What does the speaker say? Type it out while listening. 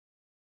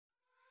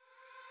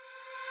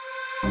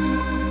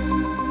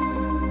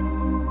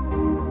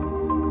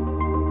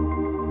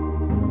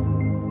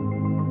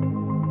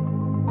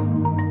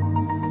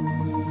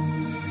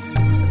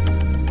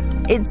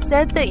It's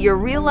said that your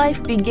real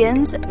life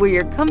begins where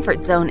your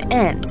comfort zone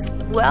ends.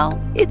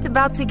 Well, it's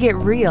about to get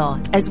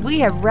real as we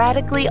have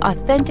radically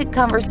authentic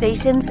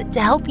conversations to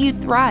help you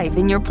thrive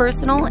in your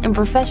personal and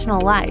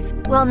professional life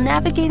while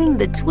navigating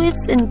the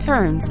twists and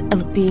turns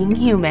of being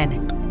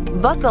human.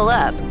 Buckle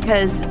up,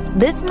 because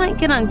This Might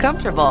Get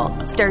Uncomfortable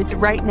starts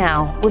right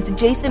now with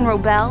Jason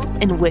Robel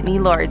and Whitney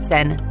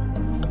Lauritsen.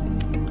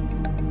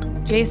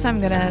 Jason, I'm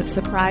going to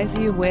surprise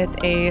you with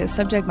a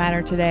subject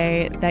matter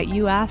today that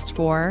you asked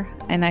for,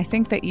 and I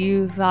think that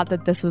you thought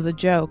that this was a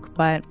joke,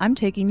 but I'm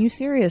taking you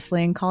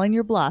seriously and calling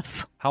your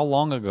bluff. How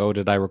long ago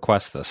did I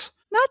request this?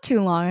 Not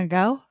too long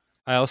ago.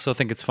 I also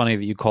think it's funny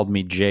that you called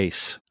me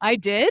Jace. I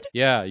did?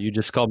 Yeah, you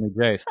just called me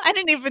Jace. I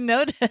didn't even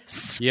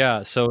notice.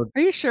 Yeah, so...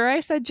 Are you sure I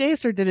said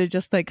Jace, or did it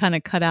just kind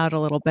of cut out a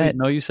little bit?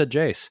 No, you said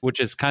Jace,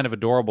 which is kind of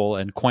adorable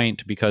and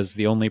quaint because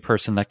the only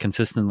person that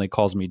consistently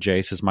calls me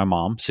Jace is my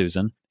mom,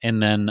 Susan. And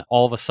then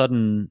all of a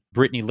sudden,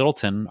 Brittany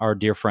Littleton, our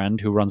dear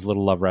friend who runs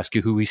Little Love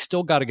Rescue, who we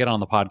still got to get on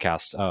the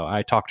podcast.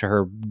 I talked to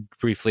her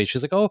briefly.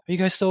 She's like, oh, are you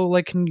guys still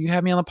can you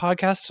have me on the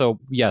podcast? So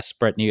yes,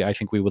 Brittany, I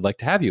think we would like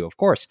to have you, of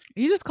course.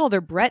 You just called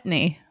her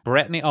Brittany.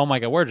 Brittany, oh my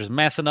God, we're just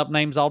messing up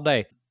names all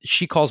day.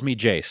 She calls me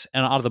Jace,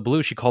 and out of the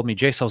blue, she called me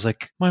Jace. I was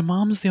like, my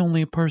mom's the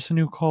only person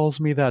who calls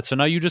me that. So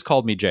now you just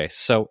called me Jace.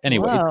 So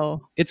anyway,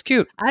 it's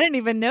cute. I didn't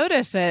even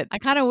notice it. I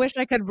kind of wish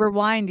I could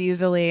rewind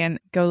easily and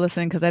go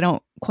listen because I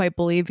don't quite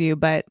believe you,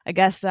 but I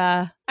guess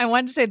I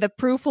wanted to say the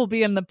proof will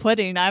be in the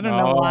pudding. I don't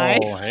know why.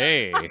 Oh,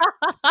 hey.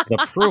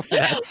 The proof.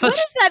 What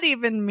does that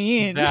even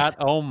mean?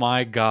 Oh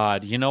my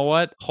God. You know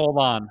what? Hold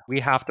on. We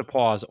have to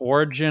pause.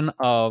 Origin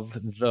of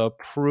the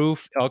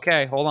proof.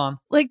 Okay, hold on.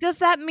 Does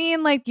that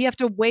mean you have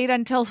to wait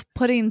until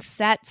pudding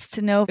sets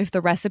to know if the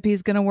recipe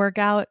is going to work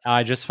out?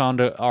 I just found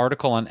an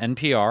article on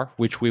NPR,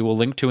 which we will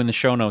link to in the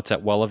show notes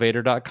at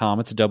wellevatr.com.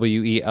 It's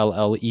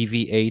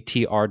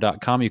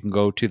WELLEVATR.com. You can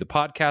go to the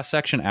podcast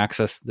section,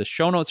 access the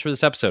show notes for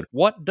this episode.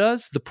 What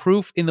does the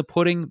proof in the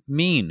pudding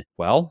mean?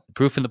 Well, the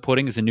proof in the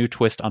pudding is a new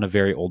twist on a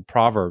very old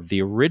proverb.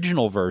 The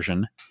original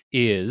version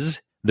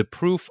is the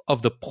proof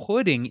of the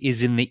pudding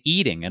is in the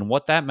eating. And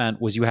what that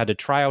meant was you had to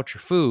try out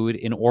your food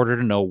in order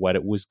to know what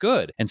it was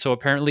good. And so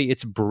apparently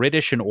it's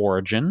British in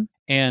origin,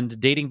 and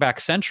dating back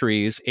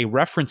centuries, a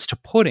reference to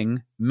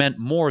pudding meant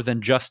more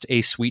than just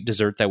a sweet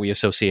dessert that we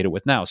associate it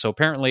with now. So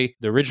apparently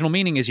the original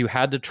meaning is you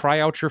had to try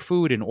out your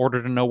food in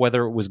order to know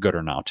whether it was good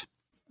or not.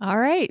 All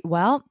right.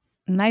 Well,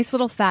 nice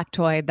little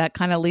factoid that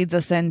kind of leads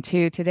us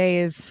into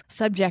today's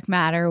subject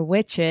matter,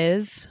 which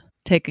is,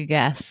 take a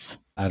guess.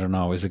 I don't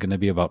know. Is it going to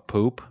be about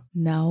poop?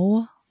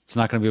 No. It's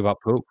not going to be about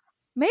poop?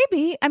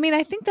 Maybe. I mean,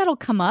 I think that'll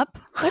come up.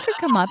 That could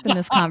come up in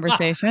this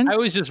conversation. I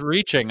was just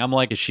reaching. I'm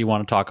like, does she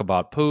want to talk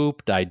about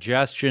poop,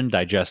 digestion,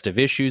 digestive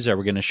issues? Are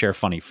we going to share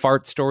funny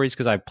fart stories?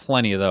 Because I have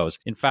plenty of those.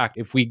 In fact,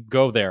 if we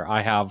go there,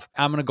 I'm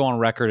going to go on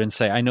record and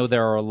say, I know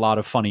there are a lot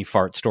of funny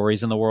fart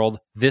stories in the world.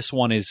 This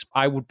one is,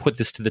 I would put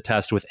this to the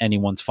test with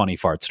anyone's funny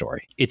fart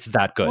story. It's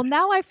that good. Well,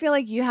 now I feel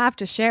like you have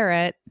to share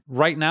it.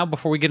 Right now,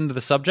 before we get into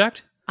the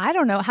subject? I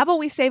don't know. How about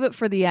we save it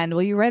for the end?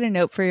 Will you write a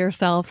note for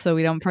yourself so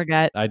we don't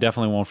forget? I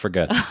definitely won't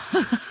forget.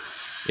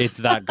 It's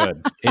that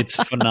good. It's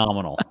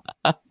phenomenal.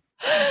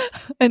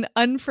 An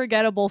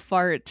unforgettable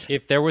fart.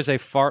 If there was a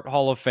Fart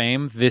Hall of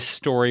Fame, this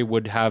story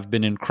would have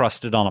been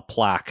encrusted on a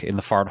plaque in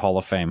the Fart Hall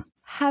of Fame.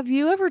 Have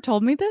you ever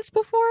told me this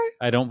before?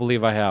 I don't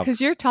believe I have. Because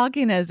you're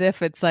talking as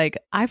if it's I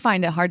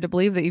find it hard to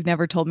believe that you've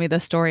never told me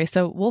this story.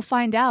 So we'll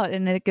find out.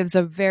 And it gives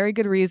a very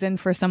good reason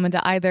for someone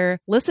to either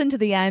listen to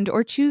the end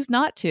or choose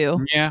not to.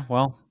 Yeah,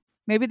 well.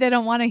 Maybe they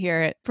don't want to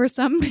hear it. For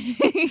some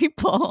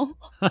people,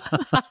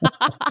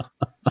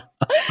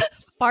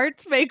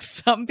 farts make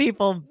some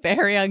people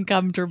very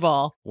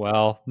uncomfortable.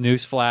 Well,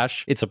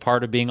 newsflash, it's a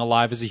part of being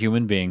alive as a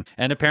human being.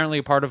 And apparently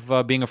a part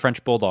of being a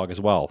French bulldog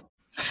as well.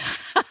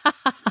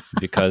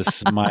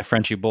 Because my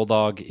Frenchie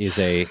bulldog is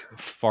a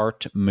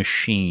fart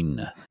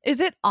machine. Is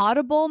it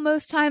audible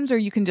most times, or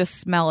you can just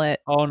smell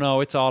it? Oh,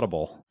 no, it's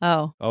audible.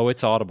 Oh,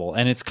 it's audible.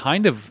 And it's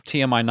kind of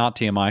TMI, not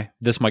TMI.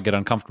 This might get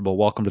uncomfortable.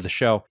 Welcome to the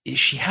show.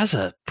 She has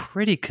a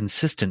pretty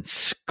consistent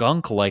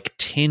skunk-like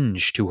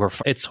tinge to her.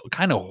 It's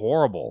kind of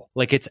horrible.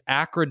 It's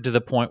acrid to the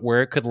point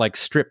where it could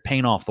strip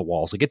paint off the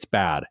walls. It's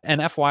bad.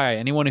 And FYI,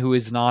 anyone who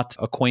is not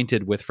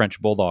acquainted with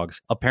French bulldogs,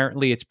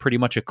 apparently it's pretty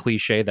much a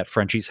cliche that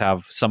Frenchies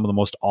have some of the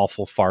most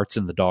awful farts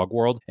in the dog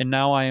world. And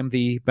now I am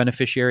the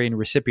beneficiary and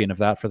recipient of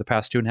that for the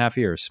past 2.5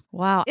 years.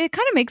 Wow. It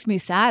kind of makes me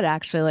sad,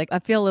 actually. I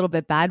feel a little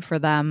bit bad for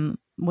them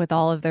with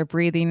all of their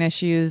breathing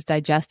issues,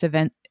 digestive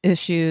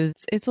issues.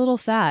 It's a little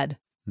sad.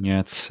 Yeah,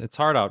 it's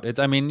hard out.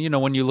 When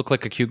you look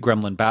like a cute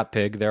gremlin bat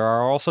pig, there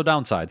are also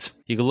downsides.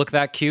 You can look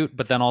that cute,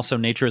 but then also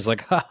nature is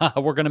like,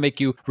 we're going to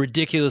make you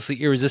ridiculously,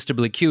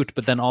 irresistibly cute,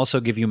 but then also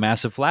give you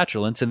massive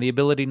flatulence and the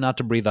ability not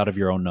to breathe out of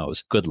your own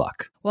nose. Good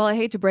luck. Well, I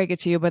hate to break it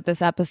to you, but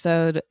this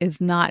episode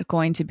is not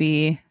going to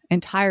be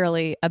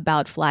entirely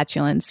about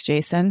flatulence,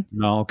 Jason.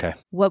 No, okay.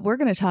 What we're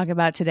going to talk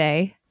about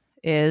today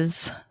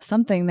is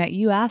something that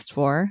you asked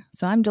for,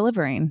 so I'm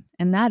delivering,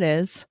 and that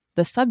is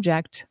the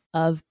subject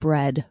of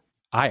bread.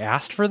 I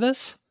asked for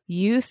this?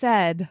 You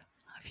said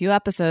a few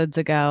episodes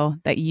ago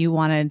that you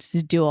wanted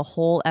to do a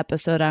whole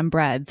episode on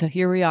bread. So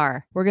here we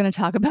are. We're going to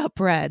talk about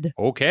bread.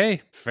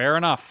 Okay, fair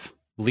enough.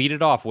 Lead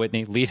it off,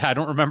 Whitney. I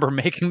don't remember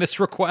making this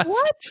request.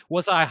 What?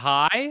 Was I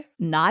high?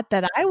 Not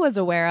that I was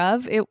aware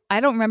of.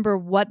 I don't remember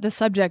what the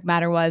subject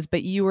matter was,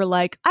 but you were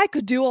like, I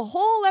could do a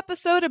whole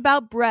episode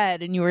about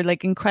bread. And you were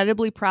like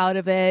incredibly proud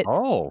of it.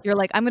 Oh. You're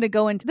like, I'm going to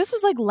go into this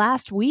was like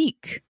last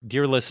week.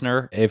 Dear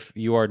listener, if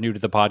you are new to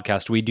the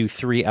podcast, we do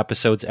 3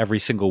 episodes every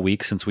single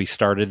week since we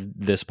started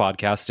this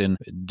podcast in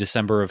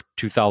December of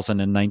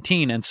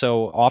 2019. And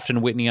so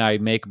often, Whitney, I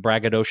make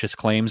braggadocious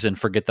claims and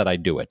forget that I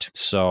do it.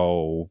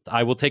 So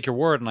I will take your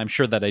word, and I'm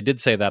sure that I did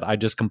say that. I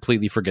just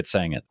completely forget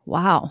saying it.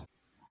 Wow.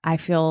 I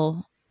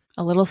feel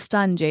a little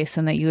stunned,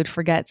 Jason, that you would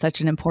forget such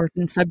an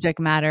important subject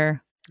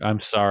matter. I'm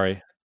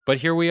sorry. But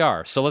here we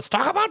are. So let's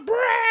talk about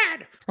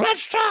bread.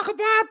 Let's talk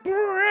about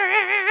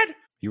bread.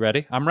 You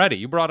ready? I'm ready.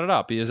 You brought it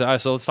up.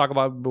 So let's talk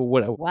about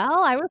what.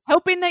 Well, I was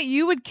hoping that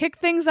you would kick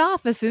things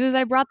off as soon as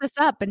I brought this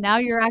up, and now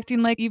you're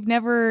acting like you've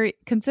never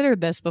considered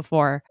this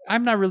before.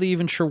 I'm not really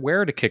even sure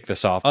where to kick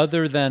this off,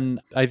 other than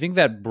I think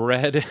that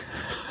bread...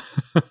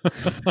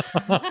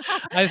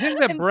 I think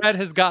that bread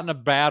has gotten a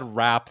bad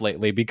rap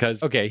lately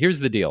because, okay, here's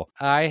the deal.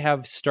 I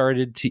have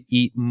started to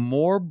eat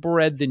more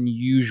bread than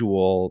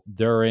usual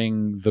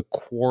during the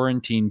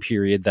quarantine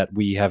period that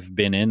we have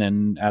been in,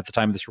 and at the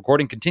time of this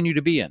recording, continue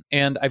to be in.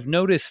 And I've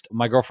noticed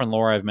my girlfriend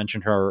Laura, I've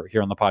mentioned her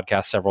here on the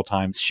podcast several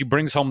times, she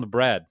brings home the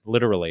bread,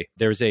 literally.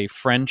 There's a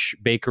French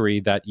bakery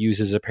that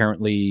uses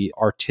apparently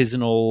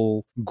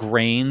artisanal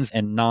grains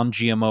and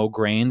non-GMO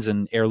grains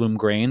and heirloom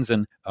grains,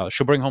 and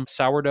she'll bring home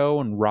sourdough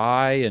and rye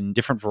and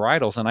different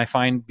varietals. And I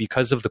find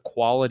because of the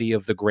quality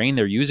of the grain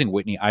they're using,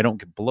 Whitney, I don't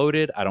get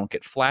bloated. I don't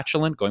get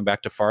flatulent. Going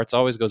back to farts,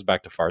 always goes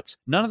back to farts.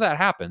 None of that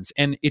happens.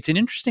 And it's an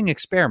interesting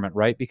experiment,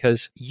 right?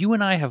 Because you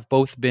and I have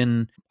both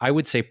been, I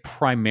would say,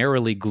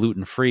 primarily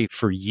gluten-free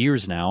for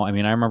years now. I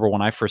mean, I remember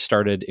when I first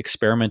started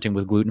experimenting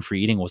with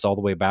gluten-free eating was all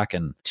the way back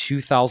in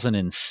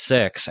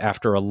 2006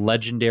 after a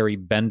legendary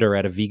bender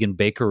at a vegan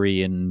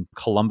bakery in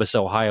Columbus,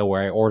 Ohio,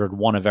 where I ordered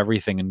one of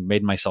everything and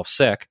made myself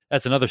sick.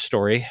 That's another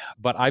story.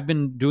 But I've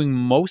been doing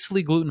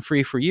mostly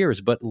gluten-free for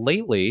years, but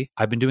lately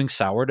I've been doing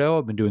sourdough,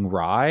 I've been doing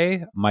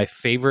rye. My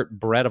favorite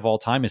bread of all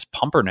time is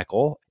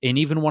pumpernickel. And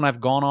even when I've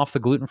gone off the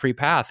gluten-free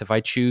path, if I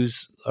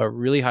choose a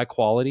really high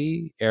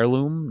quality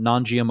heirloom,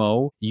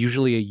 non-GMO,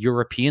 usually a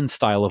European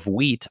style of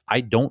wheat,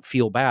 I don't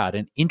feel bad.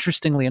 And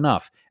interestingly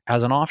enough,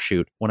 as an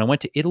offshoot, when I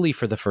went to Italy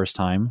for the first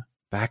time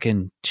back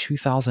in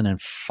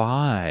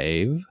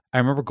 2005, I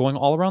remember going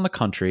all around the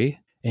country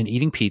and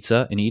eating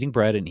pizza and eating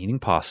bread and eating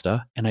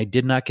pasta, and I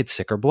did not get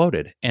sick or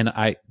bloated. And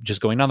I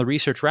just going down the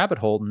research rabbit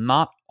hole,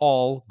 not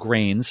all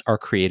grains are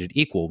created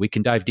equal. We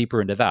can dive deeper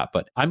into that.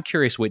 But I'm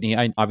curious, Whitney,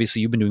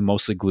 obviously you've been doing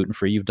mostly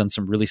gluten-free. You've done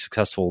some really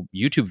successful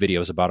YouTube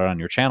videos about it on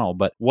your channel,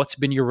 but what's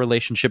been your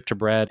relationship to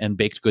bread and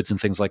baked goods and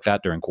things like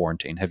that during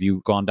quarantine? Have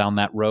you gone down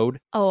that road?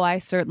 Oh, I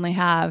certainly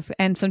have.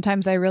 And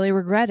sometimes I really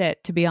regret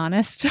it, to be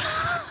honest.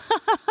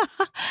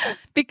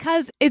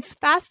 Because it's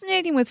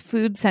fascinating with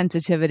food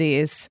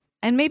sensitivities.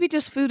 And maybe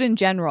just food in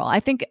general.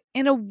 I think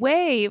in a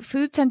way,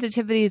 food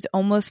sensitivities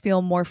almost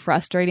feel more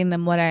frustrating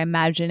than what I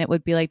imagine it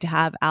would be like to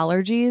have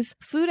allergies.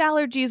 Food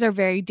allergies are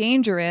very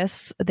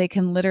dangerous. They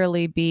can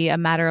literally be a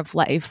matter of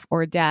life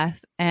or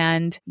death.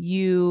 And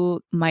you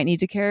might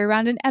need to carry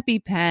around an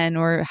EpiPen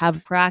or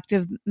have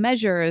proactive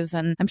measures.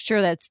 And I'm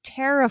sure that's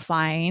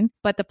terrifying.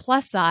 But the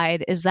plus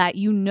side is that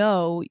you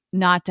know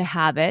not to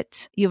have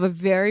it. You have a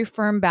very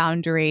firm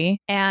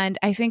boundary. And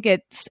I think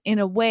it's, in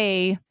a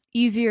way,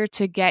 easier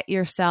to get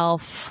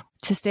yourself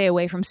to stay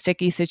away from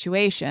sticky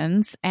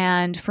situations.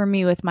 And for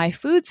me, with my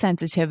food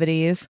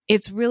sensitivities,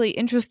 it's really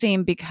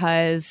interesting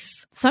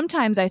because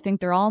sometimes I think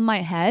they're all in my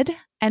head,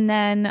 and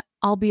then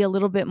I'll be a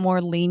little bit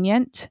more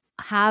lenient,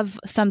 have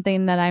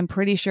something that I'm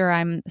pretty sure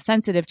I'm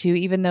sensitive to,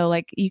 even though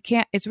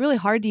it's really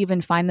hard to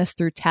even find this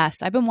through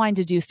tests. I've been wanting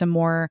to do some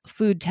more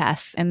food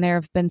tests, and there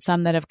have been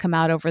some that have come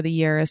out over the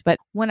years. But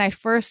when I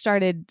first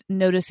started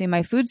noticing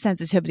my food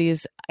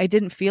sensitivities, I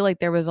didn't feel like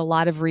there was a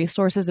lot of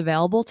resources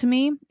available to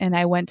me. And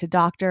I went to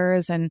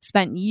doctors and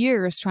spent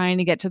years trying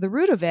to get to the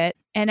root of it.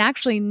 And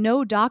actually,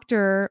 no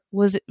doctor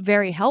was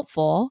very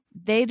helpful.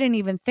 They didn't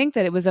even think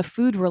that it was a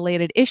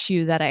food-related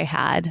issue that I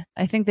had.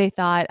 I think they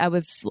thought I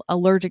was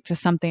allergic to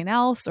something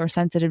else or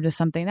sensitive to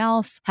something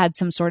else, had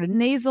some sort of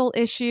nasal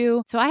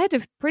issue. So I had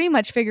to pretty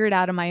much figure it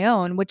out on my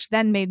own, which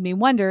then made me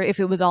wonder if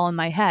it was all in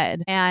my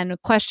head and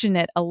question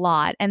it a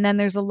lot. And then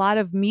there's a lot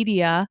of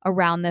media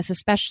around this,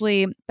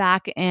 especially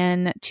back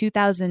in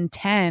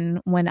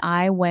 2010 when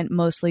I went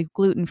mostly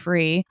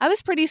gluten-free. I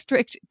was pretty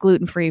strict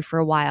gluten-free for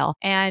a while,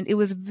 and it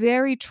was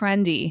very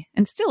trendy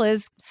and still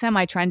is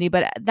semi-trendy,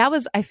 but that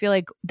was, I feel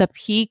like, the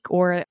peak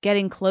or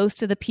getting close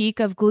to the peak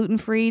of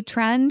gluten-free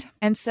trend.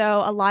 And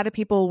so a lot of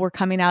people were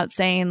coming out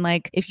saying,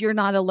 like, if you're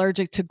not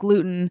allergic to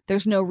gluten,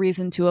 there's no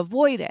reason to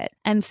avoid it.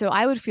 And so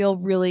I would feel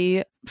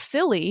really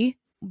silly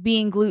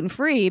being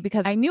gluten-free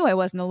because I knew I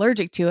wasn't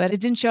allergic to it.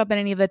 It didn't show up in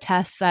any of the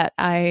tests that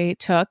I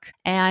took,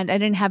 and I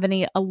didn't have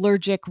any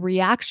allergic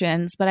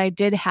reactions, but I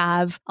did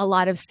have a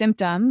lot of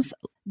symptoms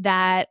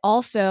that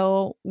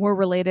also were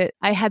related.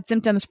 I had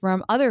symptoms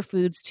from other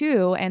foods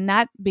too, and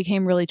that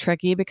became really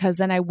tricky because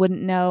then I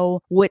wouldn't know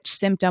which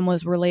symptom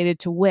was related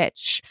to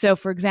which. So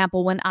for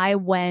example, when I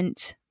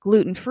went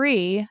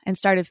gluten-free and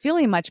started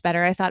feeling much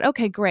better, I thought,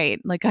 okay,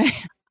 great. Like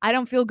I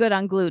don't feel good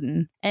on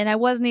gluten. And I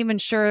wasn't even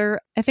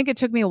sure. I think it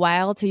took me a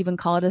while to even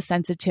call it a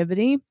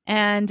sensitivity.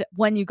 And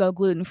when you go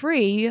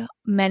gluten-free,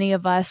 many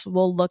of us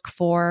will look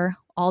for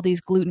all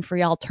these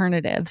gluten-free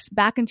alternatives.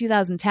 Back in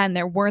 2010,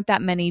 there weren't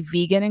that many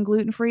vegan and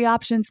gluten-free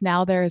options.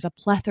 Now there's a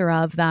plethora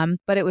of them,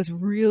 but it was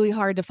really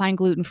hard to find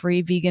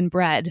gluten-free vegan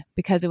bread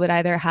because it would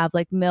either have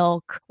like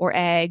milk or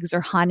eggs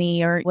or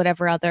honey or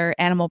whatever other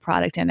animal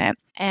product in it.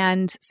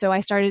 And so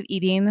I started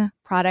eating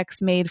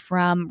products made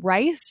from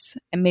rice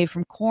and made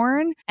from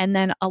corn. And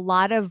then a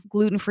lot of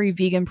gluten-free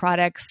vegan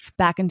products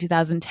back in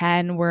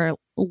 2010 were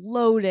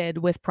loaded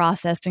with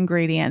processed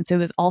ingredients. It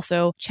was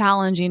also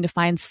challenging to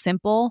find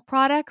simple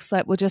products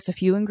that with just a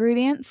few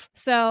ingredients.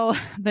 So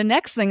the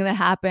next thing that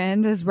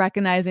happened is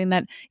recognizing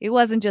that it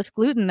wasn't just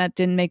gluten that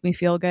didn't make me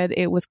feel good.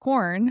 It was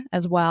corn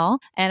as well.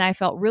 And I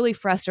felt really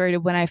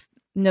frustrated when I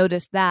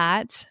noticed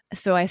that.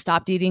 So I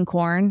stopped eating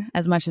corn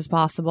as much as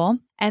possible.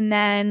 And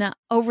then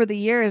over the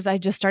years, I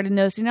just started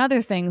noticing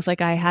other things, like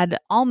I had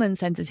almond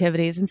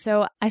sensitivities. And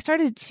so I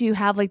started to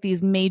have like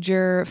these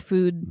major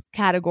food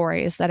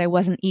categories that I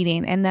wasn't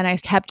eating. And then I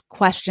kept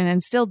questioning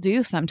and still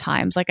do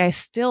sometimes. Like I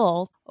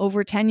still,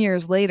 over 10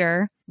 years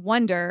later,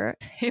 wonder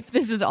if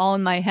this is all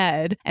in my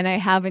head. And I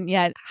haven't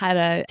yet had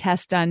a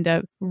test done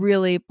to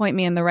really point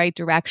me in the right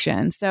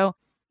direction. So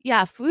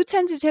yeah, food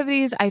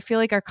sensitivities, I feel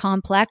like are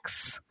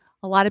complex.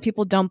 A lot of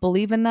people don't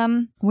believe in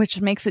them,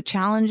 which makes it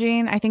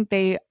challenging. I think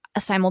they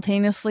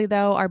simultaneously,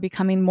 though, are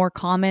becoming more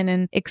common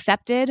and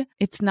accepted.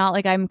 It's not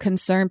like I'm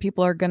concerned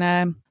people are going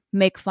to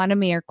make fun of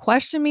me or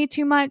question me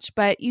too much,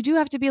 but you do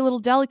have to be a little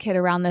delicate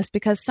around this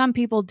because some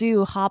people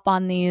do hop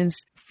on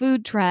these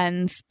food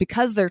trends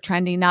because they're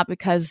trendy, not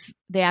because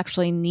they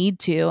actually need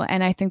to.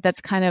 And I think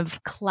that's kind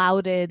of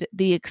clouded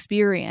the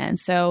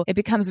experience. So it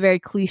becomes very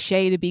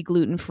cliche to be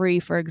gluten-free,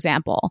 for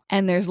example.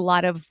 And there's a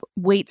lot of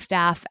wait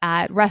staff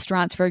at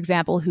restaurants, for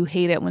example, who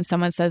hate it when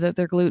someone says that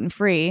they're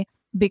gluten-free,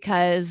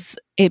 because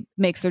it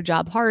makes their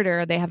job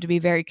harder. They have to be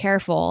very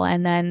careful.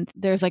 And then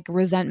there's like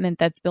resentment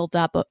that's built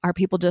up. Are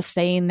people just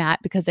saying that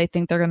because they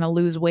think they're going to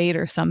lose weight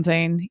or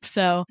something?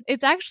 So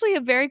it's actually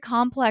a very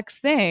complex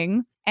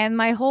thing. And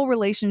my whole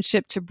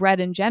relationship to bread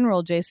in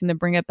general, Jason, to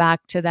bring it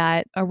back to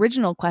that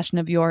original question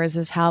of yours,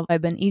 is how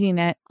I've been eating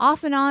it.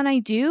 Off and on I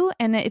do.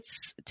 And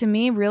it's, to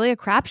me, really a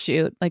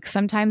crapshoot. Like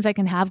sometimes I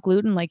can have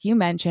gluten, like you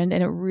mentioned,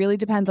 and it really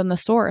depends on the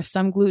source.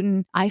 Some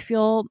gluten I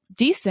feel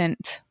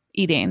decent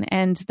eating,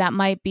 and that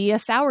might be a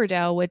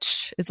sourdough,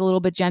 which is a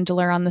little bit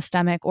gentler on the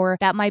stomach, or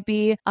that might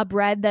be a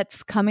bread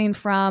that's coming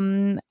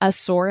from a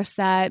source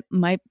that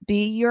might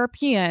be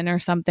European or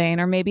something,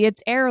 or maybe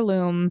it's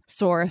heirloom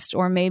sourced,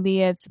 or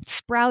maybe it's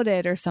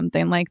sprouted or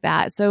something like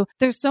that. So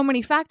there's so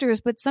many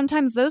factors, but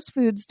sometimes those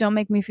foods don't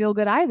make me feel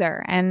good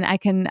either. And I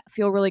can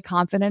feel really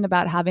confident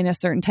about having a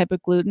certain type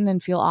of gluten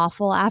and feel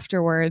awful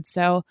afterwards.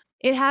 So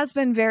it has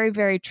been very,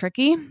 very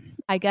tricky.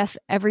 I guess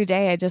every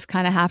day I just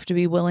kind of have to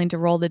be willing to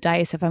roll the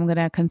dice if I'm going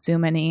to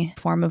consume any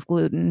form of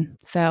gluten.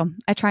 So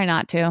I try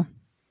not to.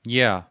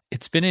 Yeah,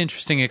 it's been an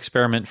interesting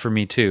experiment for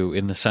me too,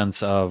 in the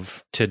sense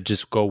of, to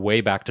just go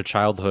way back to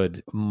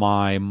childhood,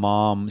 my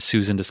mom,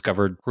 Susan,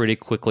 discovered pretty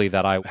quickly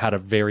that I had a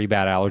very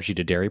bad allergy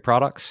to dairy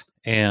products.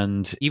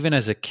 And even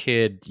as a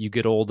kid, you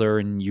get older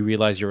and you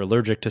realize you're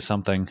allergic to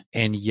something.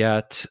 And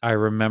yet I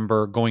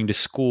remember going to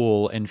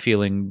school and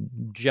feeling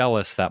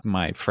jealous that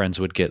my friends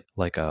would get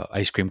like a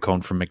ice cream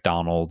cone from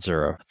McDonald's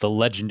or the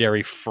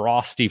legendary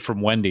Frosty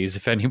from Wendy's.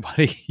 If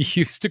anybody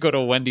used to go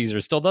to Wendy's or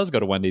still does go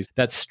to Wendy's,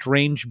 that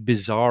strange,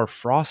 bizarre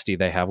Frosty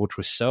they have, which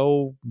was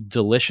so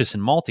delicious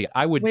and malty.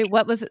 Wait,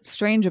 what was it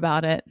strange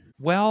about it?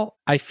 Well,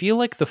 I feel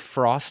like the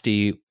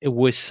Frosty, it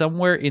was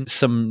somewhere in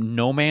some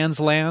no man's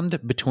land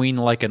between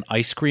like an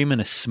ice cream and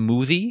a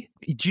smoothie.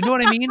 Do you know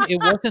what I mean? It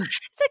wasn't...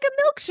 It's like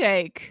a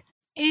milkshake.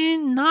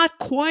 And not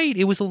quite.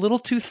 It was a little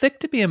too thick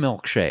to be a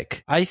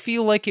milkshake. I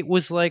feel like it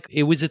was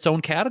its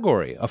own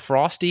category. A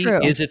Frosty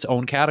is its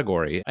own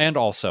category. And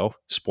also,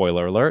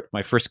 spoiler alert,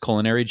 my first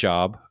culinary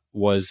job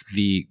was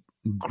the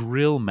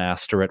grill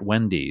master at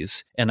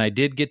Wendy's. And I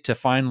did get to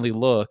finally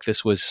look.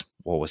 This was,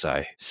 what was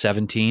I,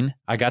 17?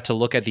 I got to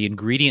look at the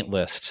ingredient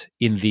list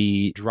in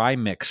the dry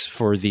mix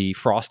for the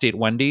Frosty at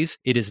Wendy's.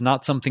 It is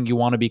not something you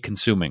want to be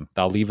consuming.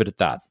 I'll leave it at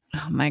that.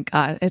 Oh my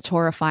God, it's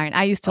horrifying.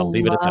 I used to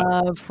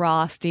love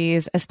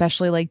Frosties,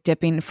 especially like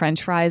dipping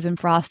French fries in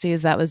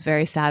Frosties. That was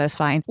very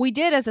satisfying. We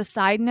did, as a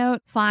side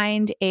note,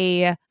 find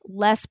a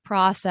less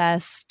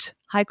processed,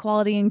 high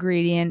quality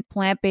ingredient,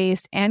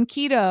 plant-based and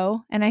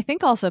keto, and I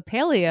think also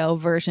paleo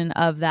version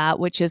of that,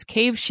 which is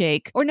Cave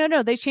Shake. Or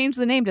no, they changed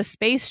the name to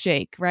Space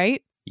Shake,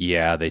 right?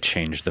 Yeah, they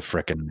changed the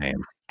frickin'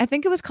 name. I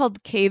think it was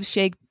called Cave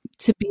Shake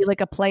to be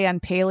like a play on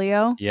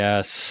paleo.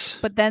 Yes.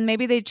 But then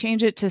maybe they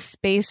change it to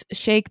space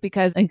shake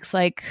because it's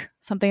like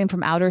something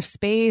from outer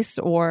space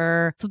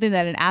or something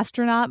that an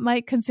astronaut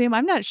might consume.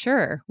 I'm not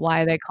sure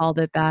why they called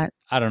it that.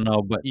 I don't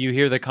know, but you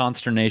hear the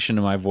consternation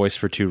in my voice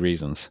for two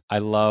reasons. I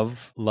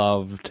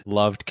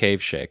loved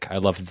Cave Shake. I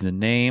loved the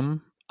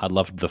name. I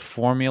loved the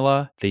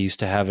formula. They used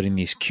to have it in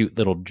these cute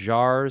little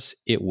jars.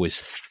 It was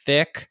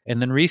thick.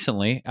 And then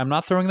recently, I'm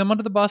not throwing them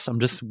under the bus.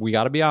 We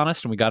got to be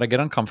honest and we got to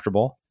get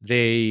uncomfortable.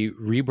 They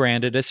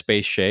rebranded as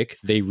Space Shake.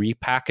 They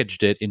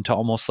repackaged it into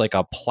almost like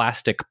a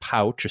plastic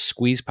pouch, a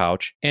squeeze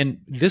pouch. And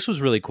this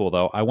was really cool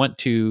though. I went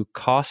to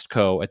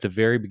Costco at the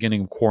very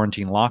beginning of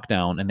quarantine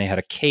lockdown and they had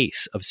a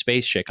case of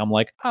Space Shake. I'm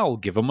like, I'll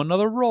give them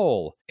another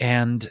roll.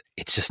 And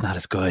it's just not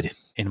as good.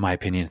 In my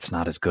opinion, it's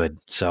not as good.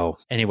 So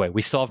anyway,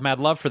 we still have mad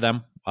love for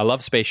them. I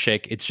love Space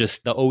Shake. It's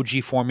just the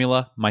OG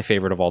formula, my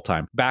favorite of all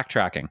time.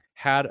 Backtracking.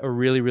 Had a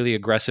really, really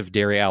aggressive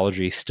dairy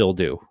allergy, still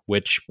do,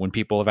 which when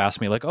people have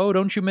asked me like, oh,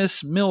 don't you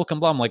miss milk and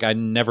blah, I'm like, I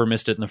never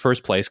missed it in the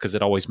first place because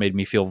it always made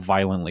me feel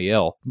violently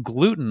ill.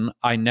 Gluten,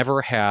 I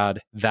never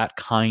had that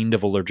kind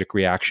of allergic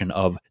reaction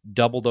of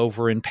doubled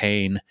over in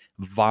pain,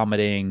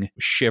 vomiting,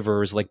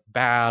 shivers, like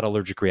bad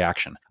allergic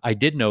reaction. I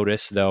did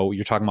notice though,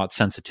 you're talking about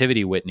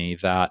sensitivity, Whitney,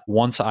 that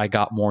once I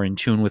got more in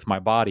tune with my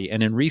body,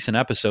 and in recent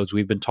episodes,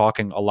 we've been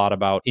talking a lot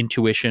about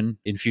intuition.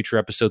 In future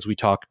episodes, we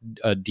talk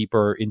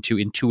deeper into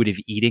intuitive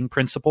eating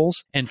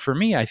principles. And for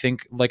me, I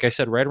think, like I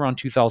said, right around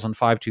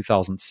 2005,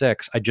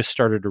 2006, I just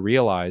started to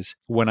realize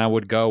when I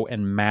would go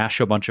and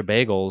mash a bunch of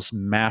bagels,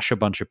 mash a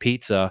bunch of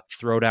pizza,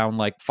 throw down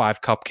like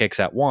 5 cupcakes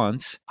at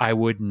once, I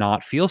would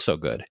not feel so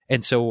good.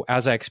 And so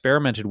as I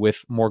experimented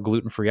with more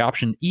gluten-free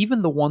options,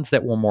 even the ones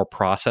that were more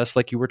processed,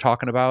 like you were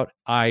talking about,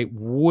 I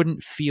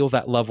wouldn't feel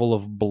that level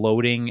of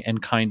bloating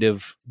and kind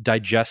of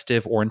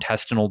digestive or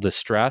intestinal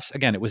distress.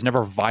 Again, it was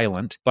never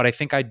violent, but I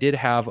think I did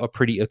have a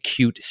pretty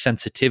acute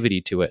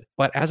sensitivity to it.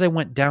 But as I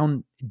went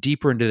down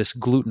deeper into this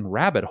gluten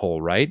rabbit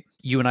hole, right?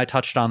 You and I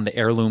touched on the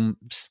heirloom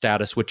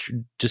status, which,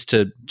 just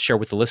to share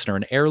with the listener,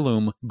 an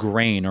heirloom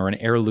grain or an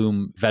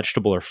heirloom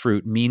vegetable or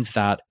fruit means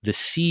that the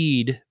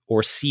seed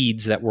or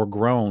seeds that were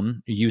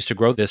grown, used to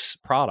grow this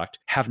product,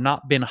 have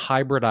not been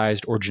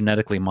hybridized or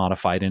genetically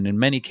modified. And in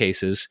many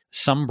cases,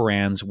 some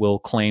brands will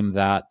claim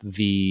that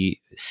the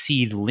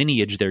seed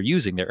lineage they're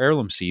using, their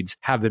heirloom seeds,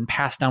 have been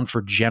passed down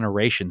for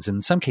generations,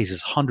 in some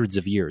cases hundreds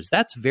of years.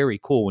 That's very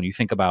cool when you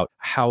think about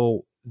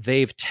how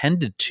they've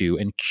tended to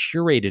and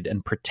curated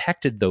and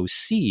protected those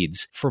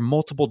seeds for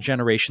multiple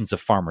generations of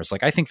farmers.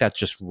 Like, I think that's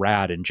just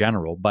rad in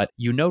general. But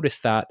you notice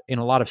that in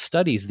a lot of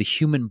studies, the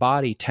human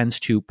body tends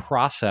to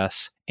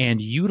process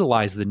and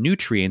utilize the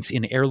nutrients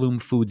in heirloom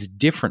foods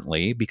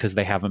differently because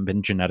they haven't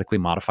been genetically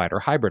modified or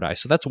hybridized.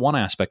 So that's one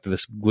aspect of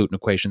this gluten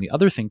equation. The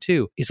other thing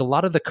too is a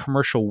lot of the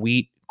commercial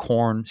wheat,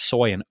 corn,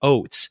 soy, and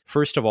oats,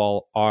 first of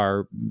all,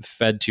 are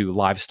fed to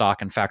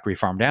livestock and factory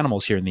farmed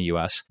animals here in the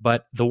US.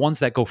 But the ones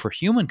that go for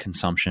human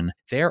consumption,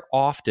 they're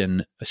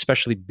often,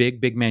 especially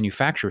big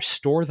manufacturers,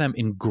 store them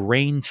in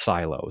grain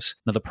silos.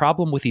 Now, the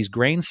problem with these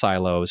grain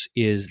silos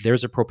is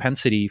there's a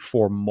propensity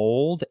for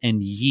mold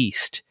and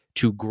yeast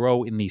to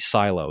grow in these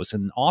silos.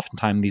 And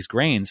oftentimes these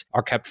grains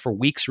are kept for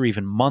weeks or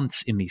even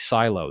months in these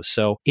silos.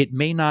 So it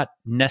may not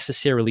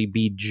necessarily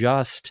be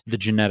just the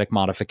genetic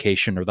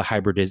modification or the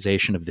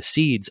hybridization of the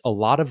seeds. A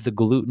lot of the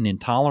gluten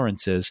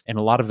intolerances and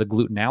a lot of the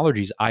gluten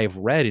allergies I have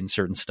read in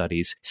certain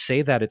studies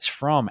say that it's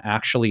from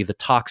actually the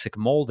toxic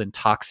mold and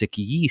toxic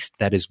yeast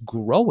that is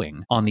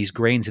growing on these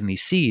grains and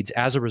these seeds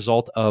as a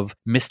result of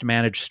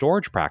mismanaged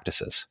storage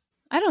practices.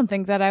 I don't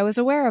think that I was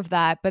aware of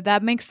that, but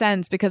that makes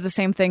sense because the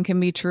same thing can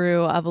be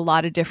true of a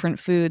lot of different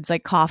foods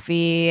like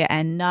coffee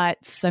and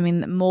nuts. I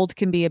mean, mold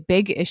can be a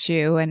big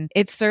issue, and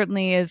it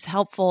certainly is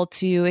helpful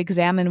to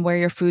examine where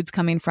your food's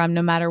coming from,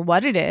 no matter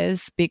what it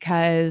is,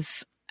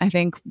 because I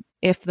think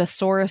if the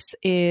source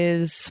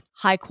is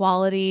high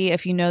quality,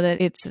 if you know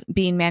that it's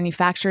being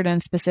manufactured in a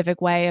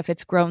specific way, if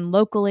it's grown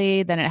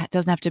locally, then it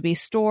doesn't have to be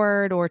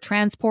stored or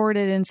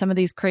transported in some of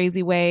these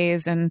crazy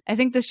ways. And I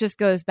think this just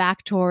goes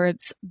back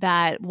towards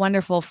that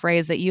wonderful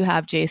phrase that you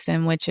have,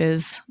 Jason, which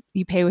is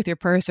you pay with your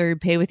purse or you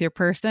pay with your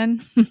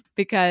person.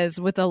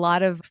 Because with a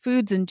lot of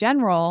foods in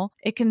general,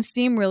 it can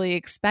seem really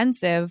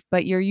expensive,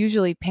 but you're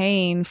usually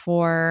paying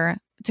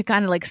to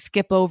kind of like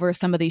skip over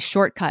some of these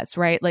shortcuts,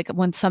 right? Like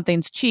when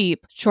something's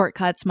cheap,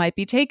 shortcuts might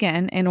be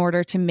taken in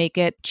order to make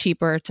it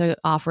cheaper to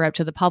offer out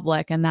to the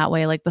public. And that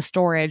way, like the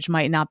storage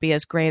might not be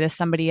as great as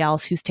somebody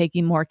else who's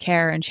taking more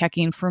care and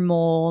checking for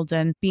mold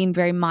and being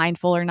very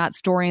mindful or not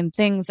storing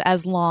things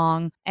as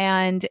long.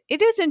 And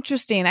it is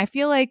interesting. I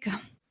feel like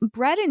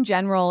bread in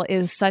general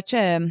is such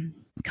a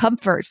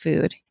comfort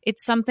food.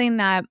 It's something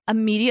that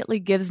immediately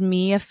gives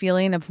me a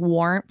feeling of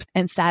warmth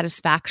and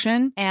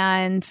satisfaction.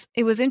 And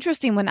it was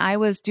interesting when I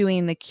was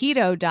doing the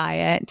keto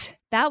diet,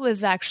 that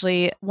was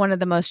actually one of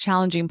the most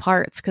challenging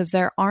parts because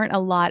there aren't a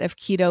lot of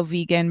keto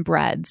vegan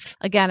breads.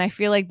 Again, I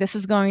feel like this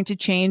is going to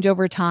change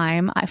over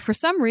time. For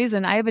some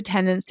reason, I have a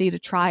tendency to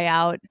try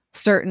out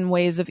certain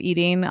ways of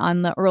eating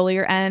on the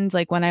earlier end.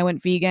 Like when I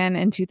went vegan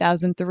in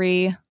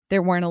 2003,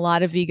 there weren't a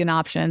lot of vegan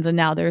options, and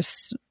now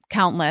there's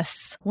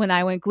countless. When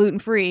I went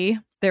gluten-free,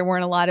 there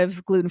weren't a lot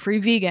of gluten-free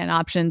vegan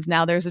options.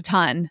 Now there's a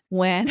ton.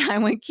 When I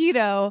went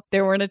keto,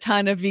 there weren't a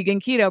ton of vegan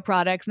keto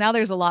products. Now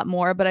there's a lot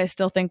more, but I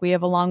still think we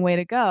have a long way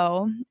to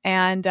go.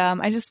 And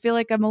I just feel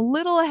like I'm a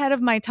little ahead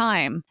of my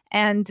time.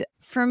 And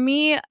for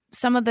me,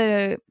 some of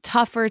the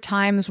tougher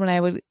times when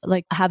I would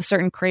like have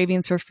certain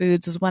cravings for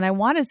foods is when I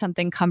wanted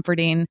something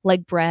comforting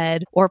like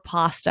bread or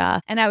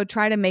pasta, and I would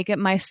try to make it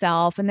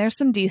myself. And there's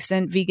some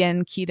decent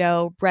vegan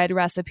keto bread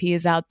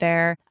recipes out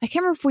there. I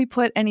can't remember if we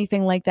put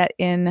anything like that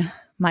in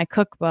my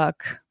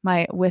cookbook,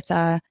 with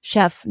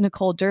chef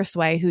Nicole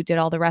Dursway, who did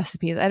all the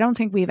recipes. I don't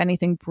think we have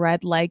anything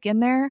bread-like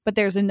in there, but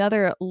there's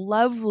another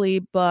lovely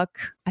book.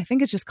 I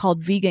think it's just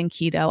called Vegan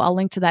Keto. I'll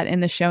link to that in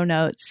the show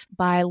notes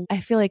by, I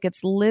feel like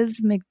it's Liz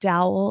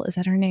McDowell. Is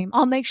that her name?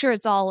 I'll make sure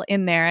it's all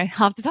in there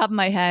off the top of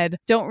my head.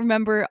 Don't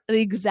remember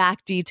the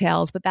exact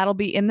details, but that'll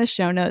be in the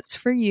show notes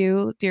for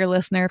you, dear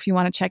listener, if you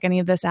want to check any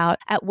of this out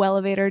at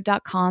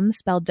wellevatr.com,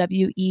 spelled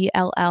WELLEVATR.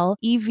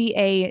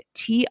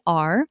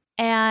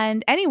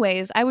 And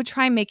anyways, I would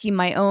try making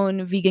my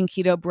own vegan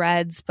keto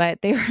breads,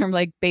 but they were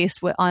like based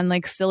on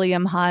like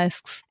psyllium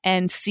husks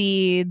and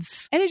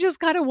seeds. And it just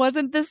kind of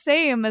wasn't the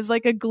same as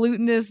like a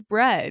glutinous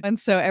bread. And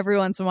so every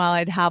once in a while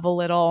I'd have a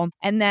little.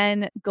 And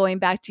then going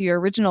back to your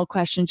original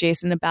question,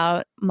 Jason,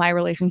 about my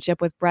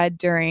relationship with bread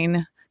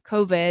during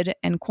COVID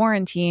and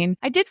quarantine,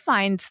 I did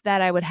find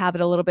that I would have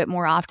it a little bit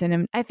more often.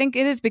 And I think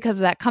it is because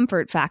of that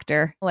comfort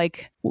factor.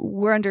 Like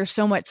we're under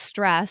so much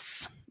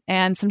stress.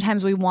 And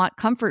sometimes we want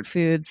comfort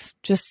foods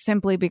just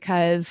simply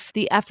because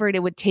the effort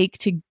it would take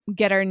to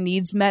get our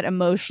needs met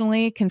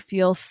emotionally can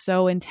feel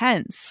so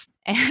intense.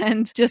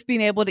 And just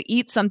being able to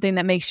eat something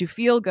that makes you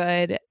feel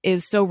good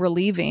is so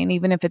relieving,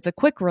 even if it's a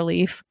quick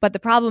relief. But the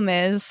problem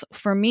is,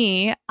 for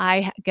me,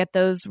 I get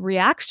those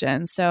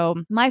reactions. So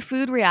my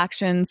food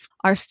reactions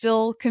are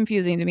still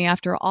confusing to me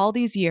after all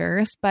these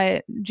years.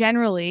 But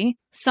generally,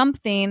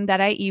 something that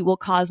I eat will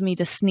cause me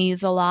to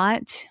sneeze a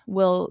lot,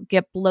 will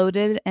get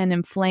bloated and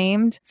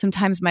inflamed.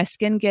 Sometimes my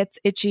skin gets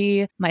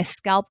itchy, my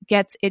scalp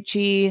gets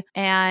itchy,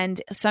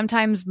 and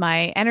sometimes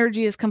my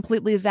energy is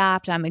completely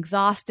zapped. I'm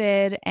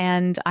exhausted,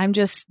 and I'm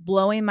just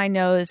blowing my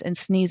nose and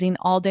sneezing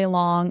all day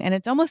long, and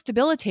it's almost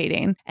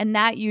debilitating. And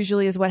that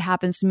usually is what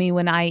happens to me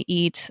when I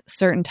eat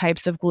certain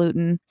types of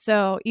gluten.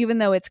 So even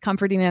though it's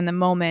comforting in the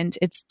moment,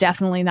 it's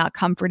definitely not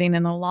comforting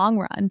in the long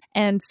run.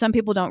 And some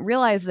people don't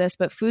realize this,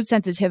 but food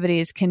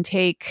sensitivities can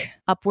take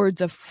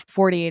upwards of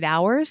 48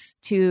 hours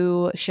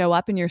to show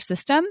up in your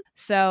system.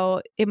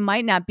 So it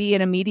might not be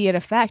an immediate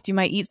effect. You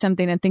might eat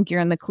something and think you're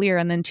in the clear,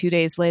 and then 2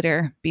 days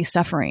later be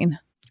suffering.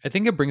 I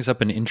think it brings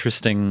up an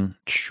interesting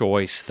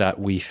choice that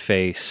we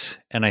face,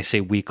 and I say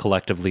we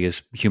collectively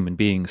as human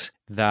beings,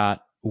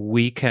 that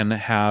we can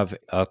have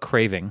a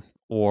craving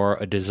or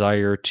a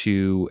desire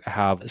to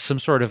have some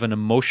sort of an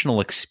emotional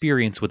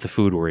experience with the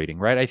food we're eating,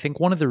 right? I think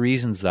one of the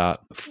reasons that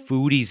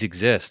foodies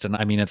exist, and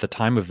I mean, at the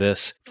time of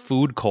this,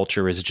 food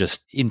culture is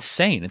just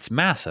insane. It's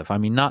massive. I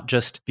mean, not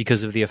just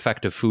because of the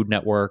effect of Food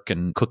Network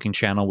and Cooking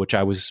Channel, which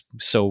I was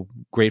so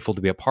grateful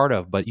to be a part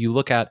of, but you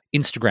look at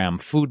Instagram,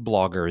 food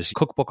bloggers,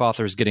 cookbook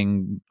authors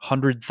getting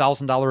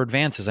 $100,000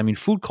 advances. I mean,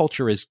 food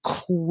culture is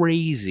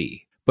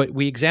crazy. But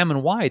we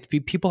examine why.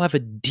 People have a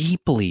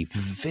deeply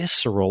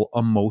visceral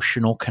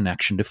emotional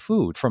connection to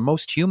food. For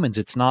most humans,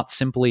 it's not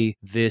simply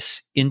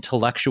this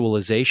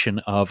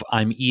intellectualization of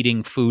I'm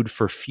eating food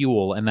for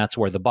fuel and that's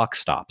where the buck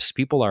stops.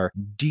 People are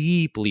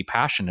deeply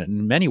passionate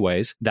in many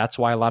ways. That's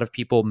why a lot of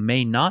people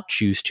may not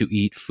choose to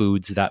eat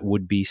foods that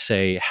would be,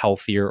 say,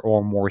 healthier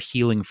or more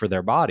healing for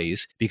their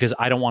bodies because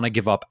I don't want to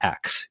give up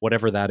X,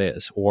 whatever that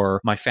is.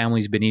 Or my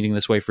family's been eating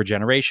this way for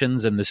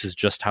generations and this is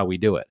just how we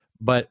do it.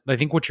 But I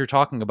think what you're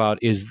talking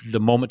about is the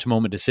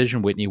moment-to-moment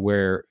decision, Whitney,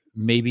 where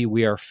maybe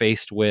we are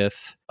faced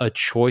with a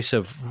choice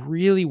of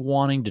really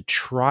wanting to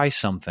try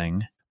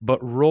something,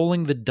 but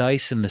rolling the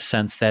dice in the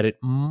sense that it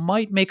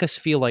might make us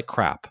feel like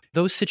crap.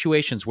 Those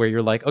situations where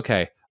you're like,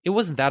 okay, it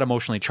wasn't that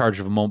emotionally charged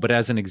of a moment, but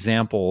as an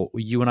example,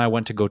 you and I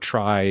went to go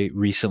try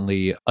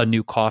recently a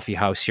new coffee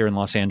house here in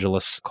Los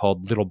Angeles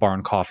called Little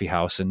Barn Coffee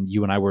House. And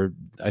you and I were,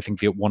 I think,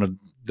 one of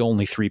the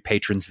only 3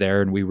 patrons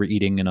there, and we were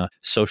eating in a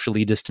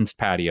socially distanced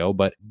patio,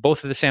 but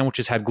both of the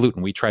sandwiches had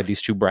gluten. We tried these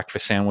 2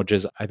 breakfast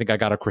sandwiches. I think I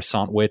got a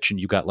croissant witch and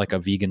you got like a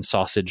vegan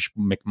sausage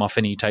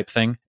McMuffin-y type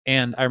thing.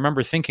 And I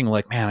remember thinking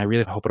like, man, I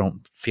really hope I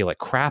don't feel like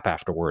crap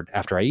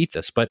after I eat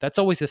this. But that's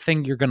always the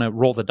thing you're going to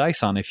roll the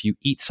dice on if you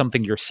eat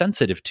something you're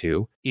sensitive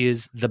to,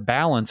 is the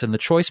balance and the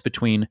choice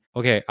between,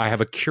 okay, I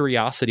have a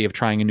curiosity of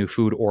trying a new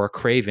food or a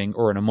craving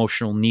or an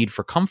emotional need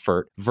for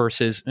comfort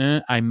versus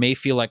I may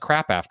feel like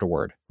crap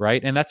afterward,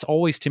 right? And that's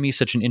always, to me,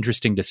 such an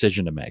interesting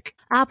decision to make.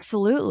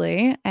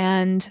 Absolutely.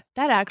 And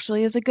that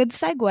actually is a good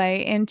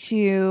segue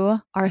into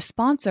our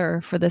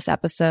sponsor for this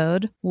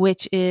episode,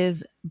 which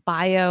is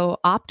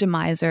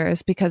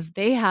BiOptimizers, because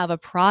they have a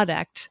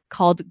product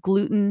called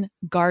Gluten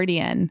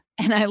Guardian.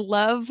 And I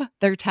love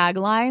their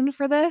tagline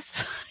for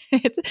this.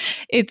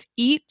 It's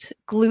eat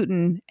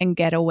gluten and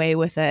get away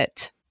with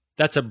it.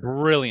 That's a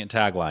brilliant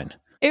tagline.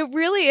 It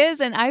really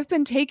is. And I've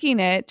been taking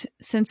it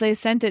since they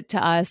sent it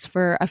to us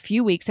for a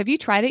few weeks. Have you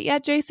tried it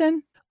yet,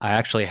 Jason? I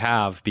actually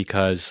have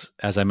because,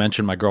 as I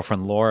mentioned, my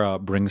girlfriend Laura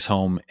brings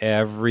home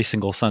every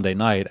single Sunday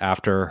night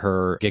after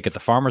her gig at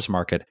the farmer's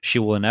market. She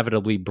will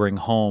inevitably bring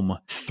home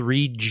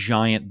 3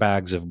 giant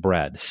bags of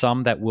bread,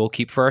 some that we'll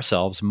keep for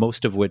ourselves,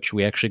 most of which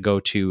we actually go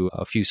to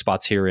a few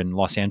spots here in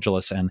Los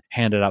Angeles and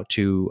hand it out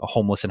to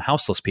homeless and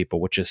houseless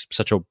people, which is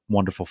such a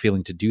wonderful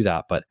feeling to do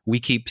that. But we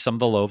keep some of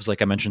the loaves,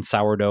 like I mentioned,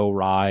 sourdough,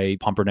 rye,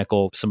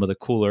 pumpernickel, some of the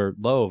cooler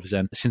loaves.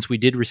 And since we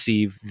did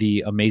receive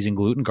the amazing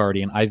Gluten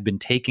Guardian, I've been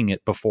taking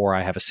it before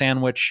I have a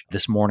sandwich.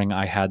 This morning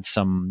I had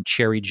some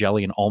cherry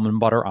jelly and almond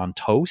butter on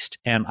toast,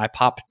 and I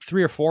popped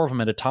 3 or 4 of them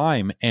at a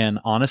time. And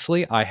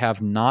honestly, I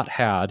have not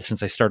had,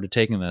 since I started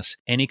taking this,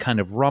 any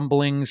kind of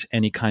rumblings,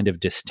 any kind of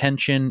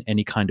distension,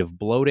 any kind of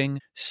bloating.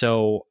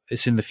 So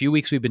it's in the few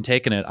weeks we've been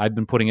taking it, I've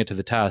been putting it to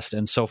the test,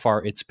 and so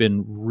far it's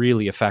been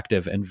really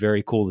effective and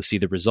very cool to see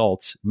the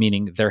results,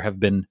 meaning there have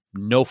been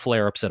no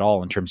flare-ups at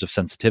all in terms of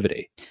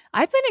sensitivity.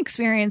 I've been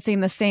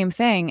experiencing the same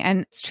thing,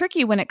 and it's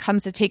tricky when it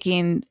comes to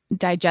taking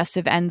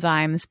digestive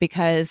enzymes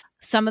because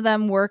some of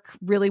them work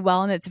really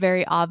well and it's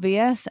very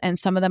obvious, and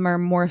some of them are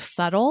more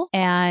subtle.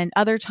 And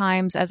other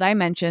times, as I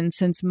mentioned,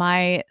 since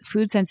my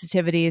food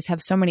sensitivities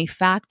have so many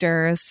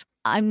factors,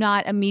 I'm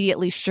not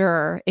immediately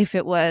sure if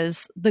it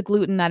was the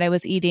gluten that I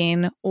was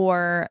eating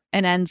or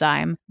an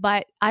enzyme.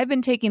 But I've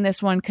been taking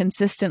this one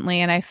consistently,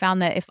 and I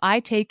found that if I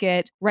take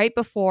it right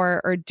before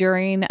or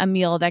during a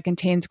meal that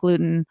contains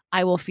gluten,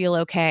 I will feel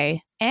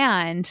okay.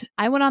 And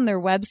I went on their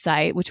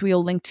website, which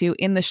we'll link to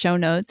in the show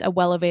notes at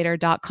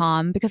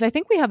wellevatr.com, because I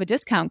think we have a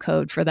discount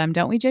code for them,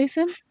 don't we,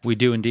 Jason? We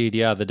do indeed.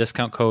 Yeah. The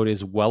discount code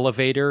is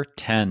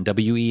Wellevatr10,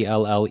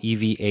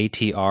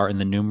 WELLEVATR, in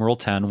the numeral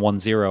 10,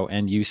 10,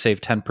 and you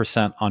save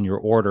 10% on your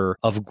order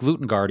of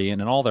Gluten Guardian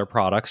and all their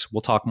products.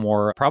 We'll talk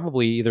more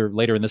probably either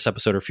later in this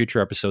episode or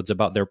future episodes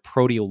about their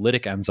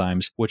proteolytic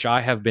enzymes, which I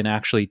have been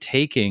actually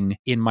taking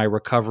in my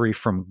recovery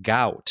from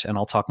gout. And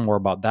I'll talk more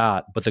about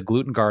that. But the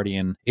Gluten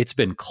Guardian, it's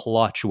been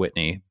clutch,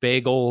 Whitney.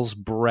 Bagels,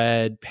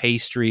 bread,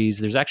 pastries.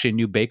 There's actually a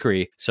new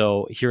bakery.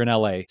 So here in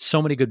LA,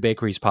 so many good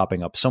bakeries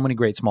popping up, so many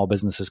great small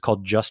businesses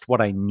called Just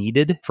What I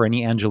Needed. For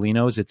any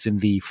Angelinos, it's in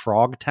the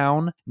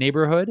Frogtown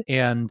neighborhood.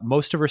 And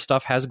most of her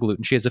stuff has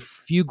gluten. She has a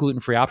few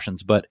gluten-free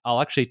options, but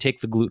I'll actually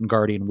take the Gluten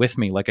Guardian with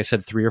me, like I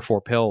said, 3 or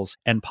 4 pills,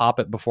 and pop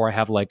it before I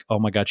have like, oh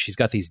my God, she's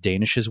got these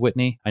Danishes,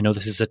 Whitney. I know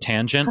this is a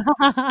tangent.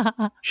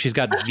 She's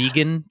got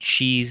vegan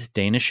cheese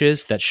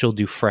Danishes that she'll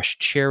do fresh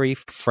cherry,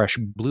 fresh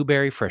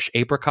blueberry, fresh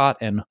apricot,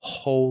 and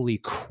holy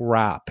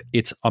crap,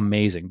 it's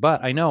amazing.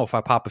 But I know if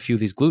I pop a few of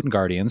these Gluten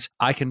Guardians,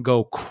 I can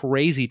go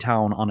crazy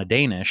town on a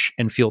Danish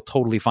and feel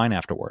totally fine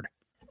afterward.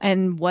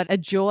 And what a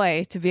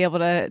joy to be able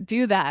to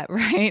do that,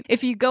 right?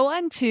 If you go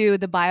onto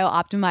the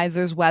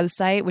BiOptimizer's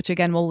website, which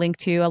again, we'll link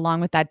to along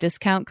with that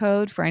discount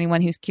code for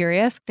anyone who's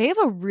curious, they have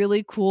a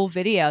really cool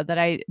video that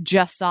I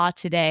just saw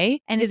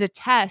today and is a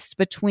test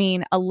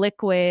between a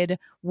liquid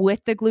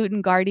with the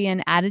Gluten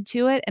Guardian added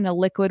to it and a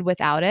liquid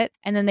without it.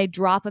 And then they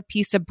drop a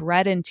piece of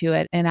bread into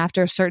it. And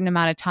after a certain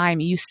amount of time,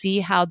 you see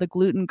how the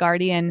Gluten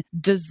Guardian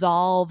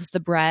dissolves the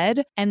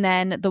bread, and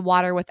then the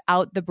water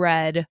without the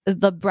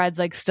bread's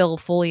like still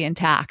fully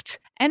intact.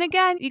 And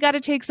again, you got to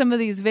take some of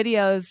these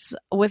videos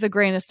with a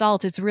grain of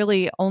salt. It's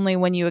really only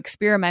when you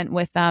experiment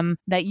with them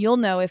that you'll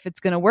know if it's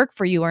going to work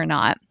for you or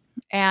not.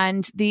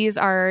 And these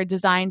are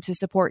designed to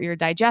support your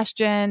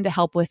digestion, to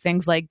help with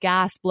things like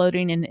gas,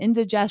 bloating, and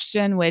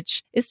indigestion,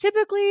 which is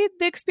typically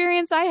the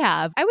experience I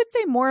have. I would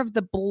say more of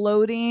the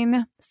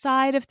bloating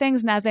side of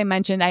things. And as I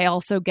mentioned, I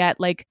also get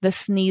like the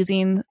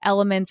sneezing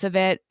elements of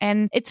it.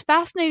 And it's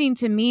fascinating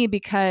to me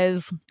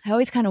because I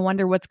always kind of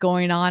wonder what's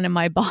going on in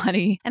my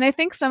body. And I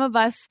think some of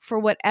us, for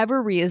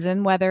whatever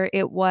reason, whether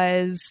it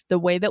was the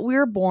way that we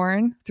were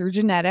born through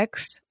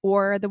genetics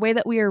or the way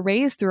that we were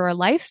raised through our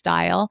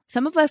lifestyle,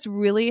 some of us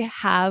really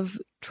have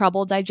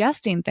trouble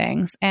digesting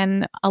things.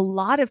 And a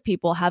lot of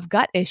people have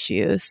gut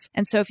issues.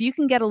 And so if you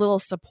can get a little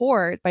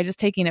support by just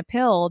taking a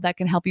pill that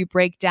can help you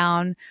break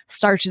down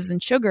starches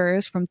and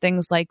sugars from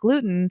things like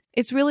gluten,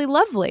 it's really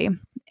lovely.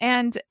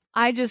 And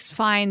I just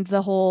find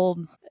the whole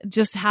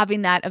just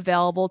having that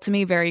available to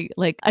me very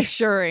like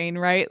assuring,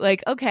 right?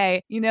 Like,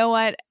 okay, you know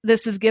what?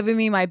 This is giving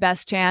me my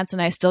best chance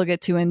and I still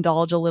get to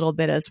indulge a little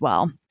bit as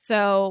well.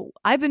 So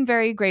I've been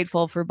very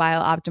grateful for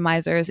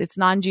BiOptimizers. It's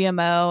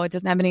non-GMO. It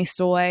doesn't have any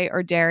soy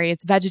or dairy.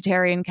 It's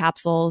vegetarian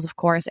capsules, of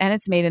course, and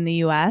it's made in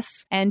the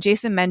US. And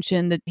Jason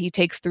mentioned that he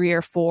takes 3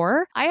 or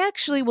 4. I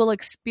actually will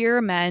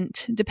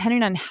experiment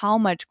depending on how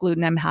much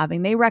gluten I'm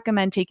having. They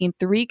recommend taking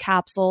 3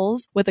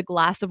 capsules with a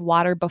glass of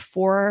water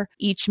before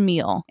each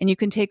meal. And you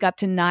can take up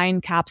to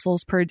 9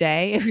 capsules per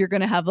day if you're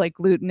going to have like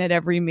gluten at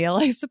every meal,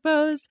 I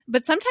suppose.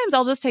 But sometimes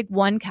I'll just take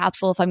 1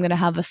 capsule if I'm going to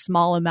have a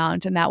small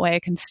amount, and that way I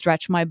can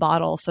stretch my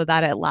bottle so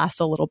that it lasts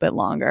a little bit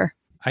longer.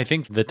 I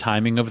think the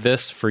timing of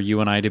this for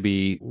you and I to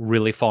be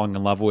really falling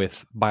in love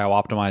with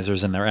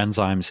BiOptimizers and their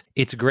enzymes,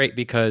 it's great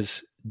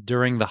because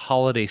during the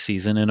holiday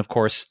season, and of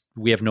course,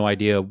 we have no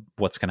idea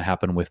what's going to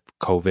happen with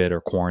COVID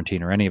or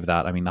quarantine or any of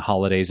that. I mean, the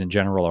holidays in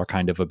general are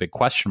kind of a big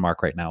question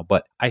mark right now.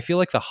 But I feel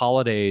like the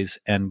holidays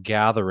and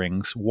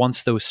gatherings,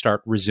 once those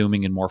start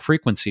resuming in more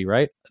frequency,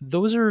 right?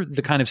 Those are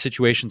the kind of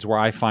situations where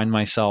I find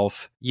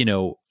myself,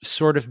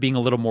 sort of being a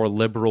little more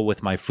liberal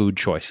with my food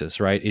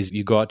choices, right? Is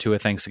you go out to a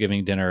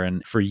Thanksgiving dinner,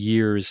 and for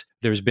years,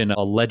 there's been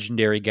a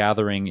legendary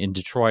gathering in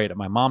Detroit at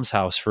my mom's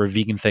house for a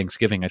vegan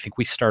Thanksgiving. I think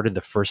we started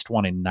the first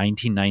one in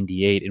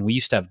 1998, and we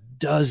used to have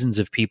dozens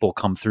of people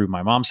come through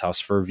my mom's house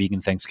for a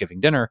vegan Thanksgiving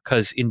dinner,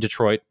 because in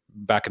Detroit,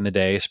 back in the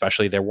day,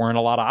 especially, there weren't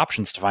a lot of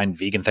options to find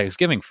vegan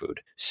Thanksgiving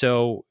food.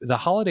 So the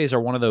holidays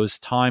are one of those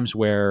times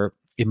where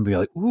it can be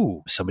like,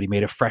 ooh, somebody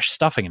made a fresh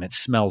stuffing and it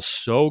smells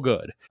so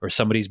good. Or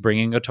somebody's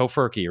bringing a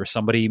tofurkey, or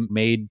somebody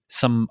made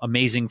some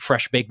amazing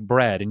fresh baked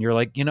bread. And you're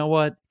like, you know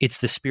what? It's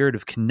the spirit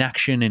of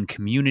connection and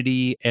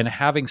community, and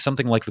having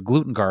something like the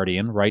Gluten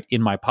Guardian right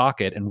in my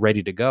pocket and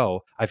ready to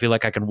go. I feel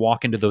like I can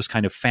walk into those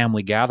kind of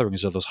family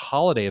gatherings or those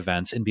holiday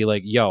events and be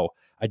like, yo,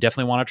 I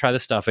definitely want to try the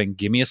stuffing.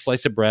 Give me a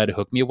slice of bread.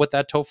 Hook me up with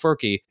that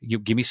tofurkey. You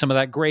give me some of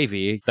that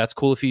gravy. That's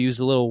cool if you used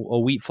a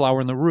wheat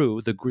flour in the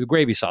roux, the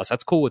gravy sauce.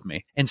 That's cool with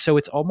me. And so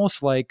it's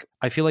almost like,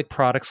 I feel like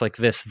products like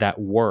this that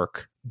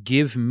work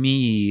give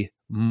me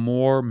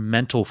more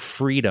mental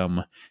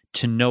freedom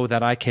to know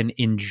that I can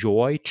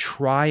enjoy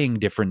trying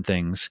different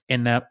things,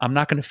 and that I'm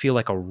not going to feel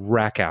like a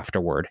wreck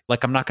afterward.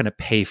 Like I'm not going to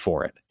pay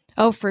for it.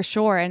 Oh, for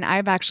sure. And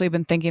I've actually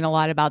been thinking a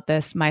lot about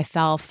this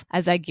myself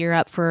as I gear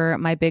up for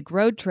my big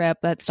road trip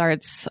that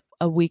starts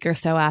a week or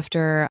so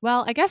after.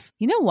 Well, I guess,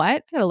 you know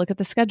what? I got to look at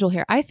the schedule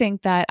here. I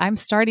think that I'm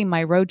starting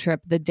my road trip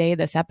the day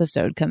this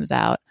episode comes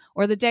out,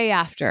 or the day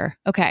after.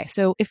 Okay.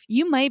 So if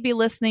you might be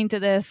listening to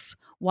this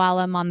while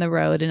I'm on the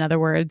road, in other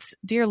words,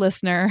 dear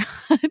listener,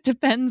 it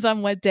depends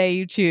on what day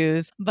you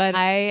choose, but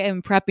I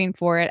am prepping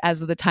for it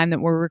as of the time that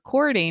we're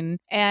recording.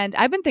 And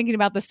I've been thinking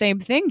about the same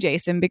thing,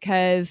 Jason,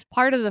 because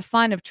part of the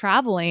fun of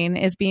traveling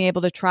is being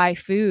able to try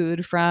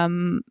food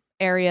from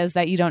areas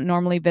that you don't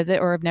normally visit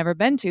or have never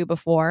been to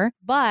before.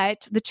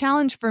 But the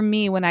challenge for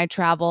me when I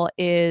travel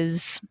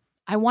is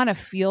I want to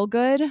feel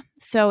good.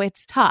 So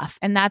it's tough.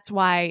 And that's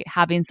why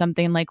having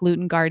something like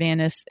Gluten Guardian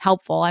is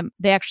helpful.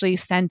 They actually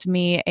sent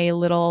me a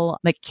little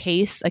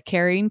case, a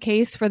carrying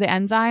case for the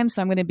enzymes.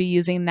 So I'm going to be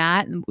using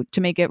that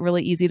to make it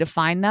really easy to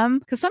find them.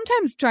 Because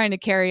sometimes trying to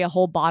carry a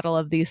whole bottle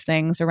of these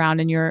things around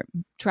in your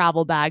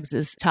travel bags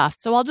is tough.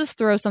 So I'll just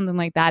throw something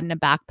like that in a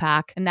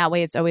backpack. And that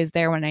way it's always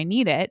there when I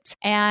need it.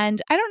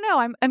 And I don't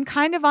know, I'm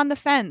kind of on the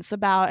fence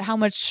about how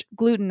much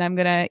gluten I'm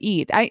going to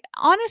eat.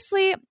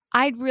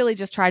 I'd really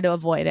just try to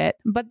avoid it.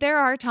 But there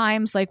are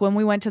times like when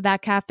we went to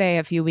that cafe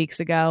a few weeks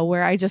ago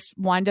where I just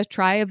wanted to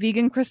try a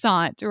vegan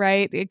croissant,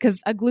 right?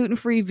 Because a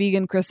gluten-free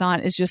vegan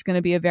croissant is just going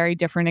to be a very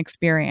different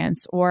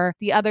experience. Or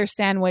the other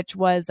sandwich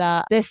was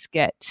a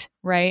biscuit,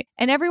 right?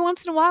 And every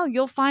once in a while,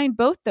 you'll find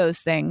both those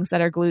things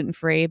that are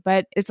gluten-free,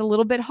 but it's a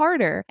little bit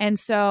harder. And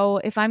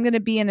so if I'm going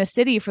to be in a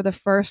city for the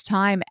first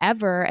time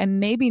ever and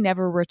maybe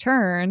never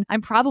return,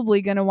 I'm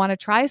probably going to want to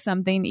try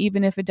something,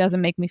 even if it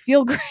doesn't make me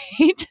feel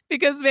great,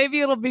 because maybe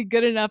it'll be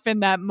good enough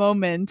in that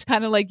moment,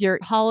 kind of like your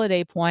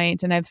holiday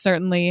point. And I've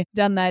certainly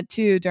done that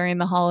too during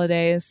the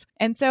holidays.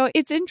 And so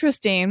it's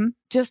interesting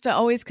just to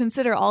always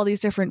consider all these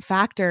different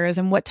factors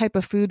and what type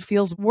of food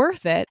feels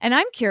worth it. And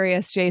I'm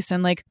curious,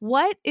 Jason,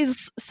 what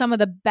is some of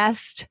the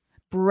best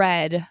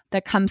bread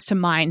that comes to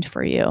mind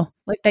for you,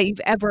 that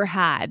you've ever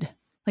had?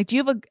 Do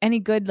you have any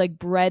good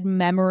bread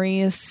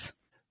memories?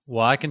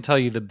 Well, I can tell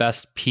you the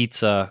best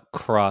pizza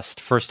crust.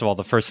 First of all,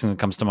 the first thing that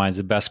comes to mind is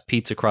the best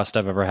pizza crust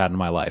I've ever had in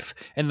my life.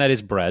 And that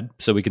is bread.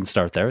 So we can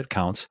start there. It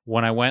counts.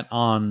 When I went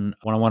on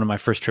my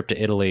first trip to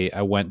Italy,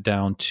 I went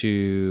down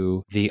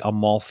to the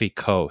Amalfi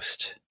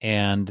Coast.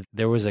 And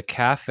there was a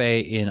cafe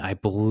in, I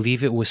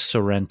believe it was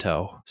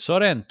Sorrento.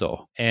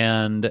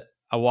 And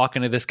I walk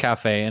into this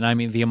cafe, and I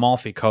mean, the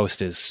Amalfi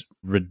Coast is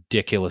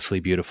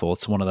ridiculously beautiful.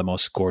 It's one of the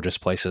most gorgeous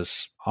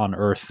places on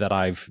Earth that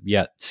I've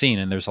yet seen.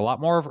 And there's a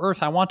lot more of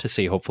Earth I want to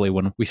see, hopefully,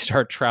 when we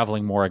start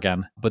traveling more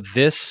again. But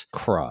this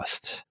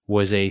crust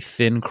was a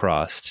thin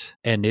crust,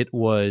 and it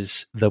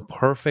was the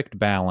perfect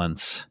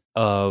balance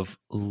of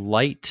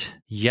light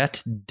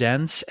yet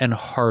dense and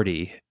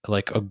hearty,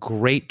 like a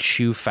great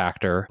chew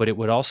factor, but it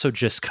would also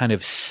just kind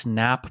of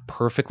snap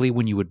perfectly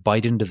when you would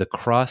bite into the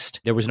crust.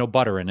 There was no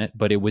butter in it,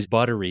 but it was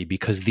buttery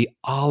because the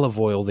olive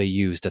oil they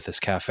used at this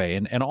cafe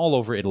and all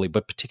over Italy,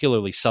 but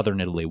particularly southern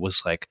Italy,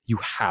 was like, you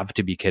have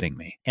to be kidding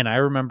me. And I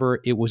remember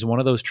it was one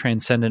of those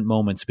transcendent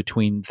moments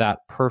between that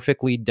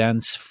perfectly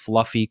dense,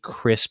 fluffy,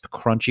 crisp,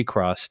 crunchy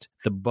crust.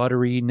 The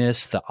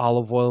butteriness, the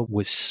olive oil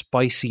was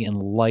spicy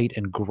and light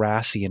and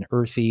grassy and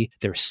earthy.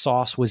 Their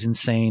sauce was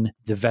insane.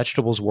 The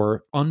vegetables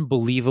were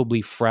unbelievable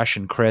unbelievably fresh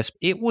and crisp.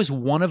 It was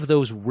one of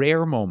those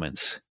rare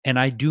moments, and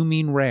I do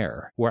mean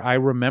rare, where I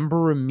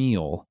remember a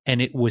meal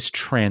and it was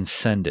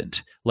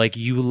transcendent. Like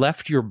you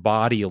left your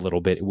body a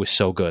little bit. It was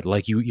so good.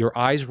 Like your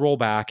eyes roll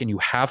back and you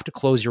have to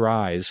close your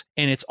eyes,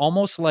 and it's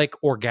almost like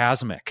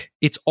orgasmic.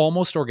 It's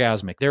almost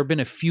orgasmic. There have been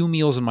a few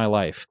meals in my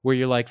life where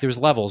you're like, there's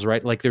levels,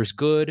 right? Like there's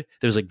good,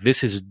 there's like,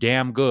 this is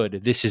damn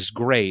good, this is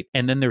great.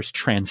 And then there's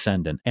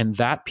transcendent. And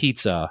that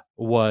pizza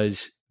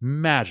was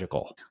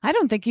magical. I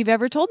don't think you've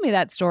ever told me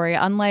that story.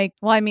 Unlike,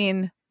 well, I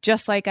mean,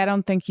 just like I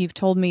don't think you've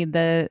told me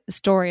the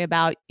story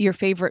about your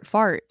favorite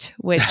fart,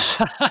 which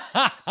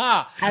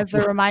as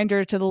a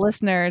reminder to the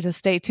listener to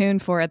stay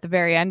tuned for at the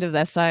very end of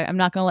this. I'm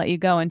not going to let you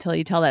go until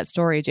you tell that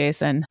story,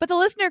 Jason. But the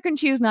listener can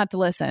choose not to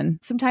listen.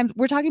 Sometimes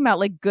we're talking about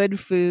like good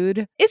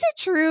food. Is it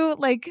true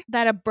like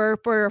that a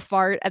burp or a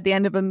fart at the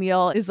end of a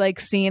meal is like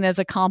seen as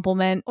a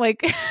compliment?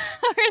 Like,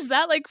 or is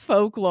that like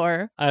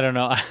folklore? I don't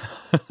know.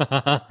 You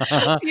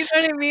know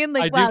what I mean?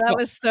 Like, wow, that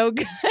was so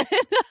good.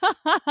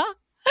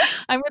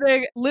 I'm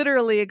going to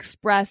literally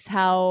express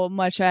how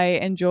much I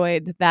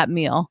enjoyed that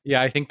meal.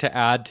 Yeah, I think to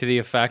add to the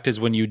effect is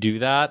when you do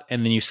that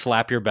and then you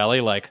slap your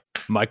belly like,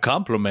 my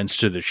compliments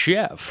to the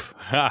chef.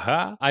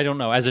 I don't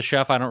know. As a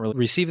chef, I don't really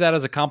receive that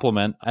as a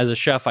compliment. As a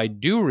chef, I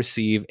do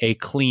receive a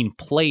clean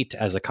plate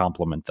as a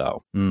compliment,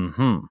 though.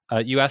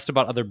 You asked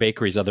about other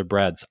bakeries, other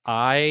breads.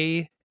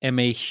 I am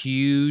a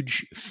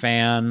huge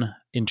fan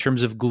in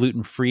terms of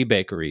gluten-free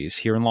bakeries.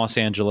 Here in Los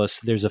Angeles,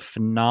 there's a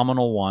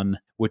phenomenal one,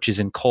 which is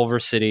in Culver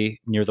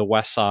City near the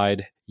West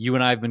Side. You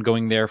and I have been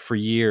going there for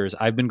years.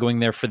 I've been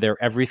going there for their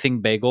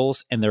everything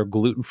bagels and their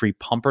gluten-free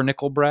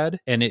pumpernickel bread.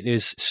 And it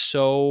is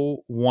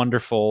so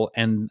wonderful.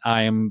 And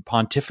I am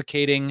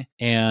pontificating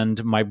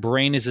and my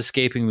brain is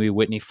escaping me.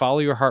 Whitney, Follow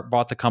Your Heart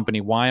bought the company.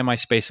 Why am I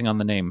spacing on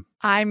the name?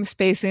 I'm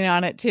spacing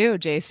on it too,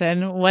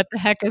 Jason. What the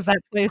heck is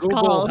that place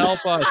Google, called?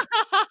 Help us.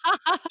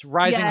 It's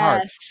Rising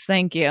Hearts.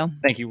 Thank you.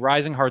 Thank you.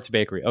 Rising Hearts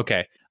Bakery.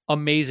 Okay.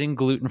 Amazing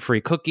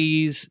gluten-free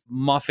cookies,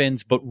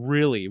 muffins, but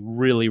really,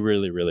 really,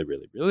 really, really,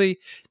 really, really,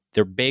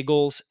 their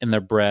bagels and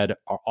their bread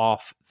are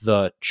off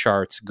the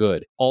charts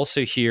good.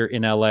 Also here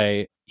in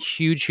LA,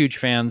 huge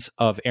fans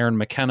of Erin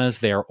McKenna's.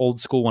 They are old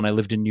school. When I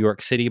lived in New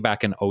York City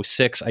back in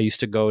 2006, I used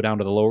to go down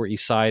to the Lower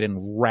East Side and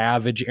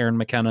ravage Erin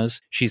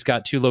McKenna's. She's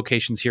got 2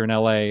 locations here in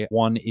LA.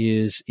 One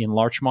is in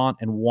Larchmont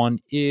and one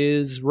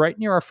is right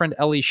near our friend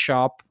Ellie's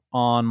shop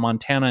on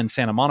Montana and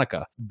Santa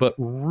Monica, but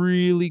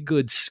really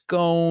good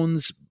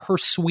scones. Her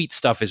sweet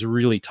stuff is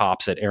really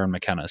tops at Erin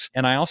McKenna's.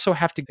 And I also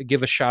have to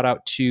give a shout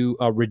out to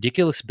a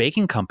Ridiculous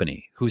Baking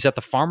Company, who's at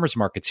the farmers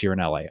markets here in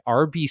LA,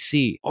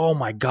 RBC. Oh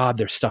my God,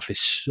 their stuff is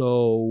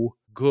so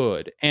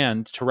good.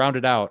 And to round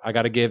it out, I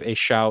got to give a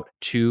shout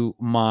to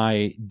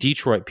my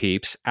Detroit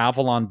peeps,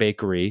 Avalon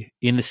Bakery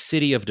in the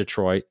city of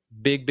Detroit.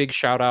 Big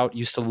shout out.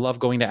 Used to love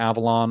going to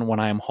Avalon. When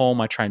I am home,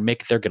 I try and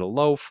make it there, get a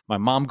loaf. My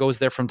mom goes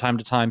there from time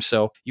to time.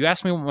 So you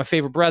asked me what my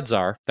favorite breads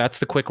are. That's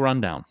the quick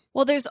rundown.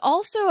 Well, there's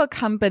also a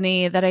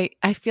company that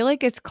I feel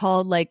like it's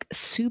called like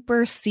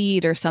Super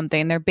Seed or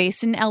something. They're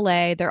based in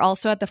LA. They're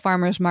also at the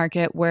farmer's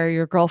market where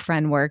your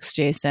girlfriend works,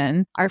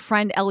 Jason. Our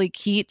friend Ellie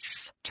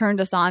Keats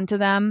turned us on to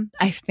them.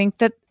 I think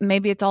that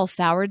maybe it's all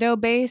sourdough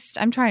based.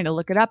 I'm trying to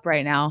look it up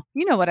right now.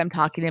 You know what I'm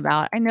talking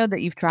about. I know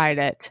that you've tried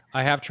it.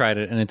 I have tried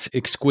it and it's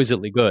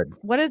exquisitely good.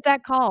 What is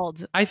that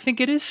called? I think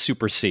it is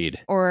Super Seed.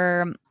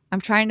 Or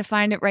I'm trying to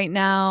find it right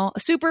now.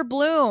 Super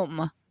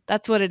Bloom.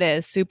 That's what it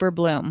is, Super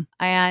Bloom.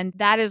 And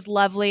that is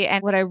lovely.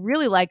 And what I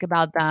really like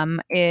about them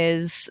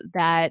is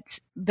that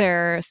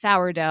they're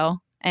sourdough.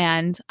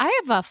 And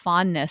I have a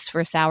fondness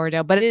for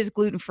sourdough, but it is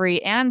gluten-free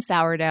and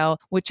sourdough,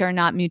 which are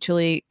not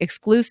mutually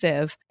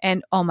exclusive.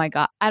 And oh my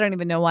God, I don't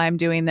even know why I'm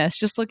doing this.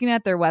 Just looking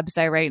at their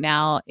website right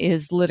now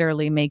is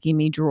literally making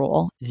me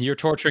drool. You're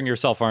torturing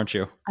yourself, aren't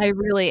you? I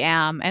really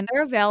am. And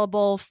they're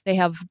available. They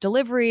have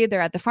delivery. They're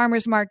at the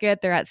farmer's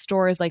market. They're at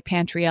stores like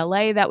Pantry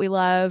LA that we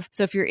love.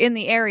 So if you're in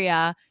the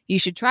area, you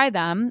should try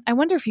them. I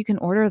wonder if you can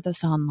order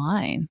this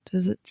online.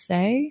 Does it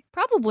say?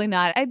 Probably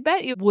not. I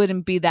bet it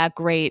wouldn't be that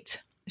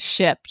great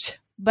shipped.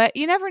 But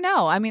you never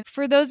know. I mean,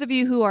 for those of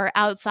you who are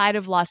outside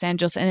of Los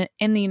Angeles and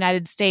in the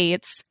United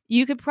States,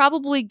 you could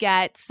probably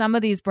get some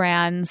of these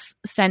brands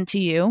sent to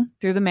you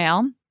through the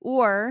mail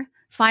or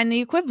find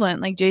the equivalent,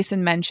 like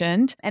Jason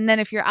mentioned. And then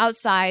if you're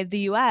outside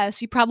the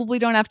US, you probably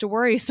don't have to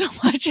worry so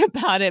much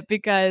about it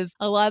because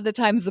a lot of the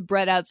times the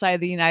bread outside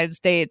the United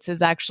States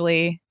is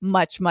actually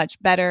much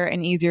better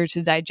and easier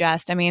to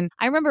digest. I mean,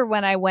 I remember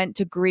when I went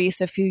to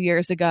Greece a few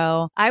years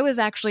ago, I was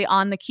actually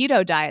on the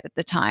keto diet at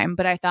the time,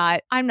 but I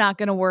thought I'm not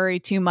going to worry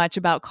too much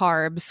about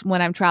carbs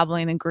when I'm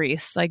traveling in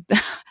Greece. Like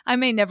I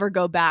may never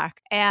go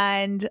back.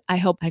 And I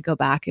hope I go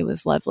back. It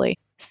was lovely.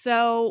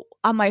 So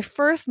on my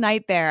first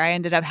night there, I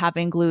ended up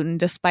having gluten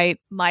despite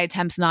my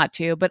attempts not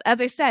to. But as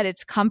I said,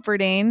 it's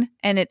comforting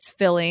and it's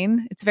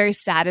filling. It's very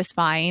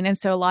satisfying. And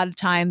so a lot of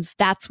times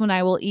that's when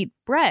I will eat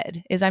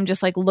bread is I'm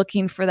just like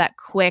looking for that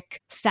quick,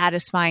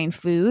 satisfying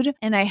food.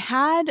 And I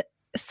had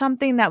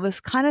something that was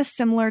kind of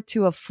similar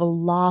to a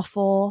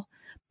falafel,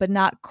 but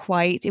not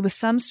quite. It was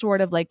some sort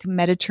of like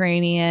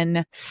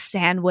Mediterranean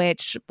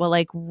sandwich, but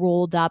like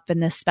rolled up in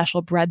this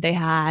special bread they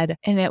had.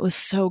 And it was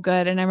so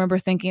good. And I remember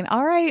thinking,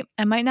 all right,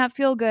 I might not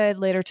feel good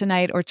later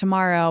tonight or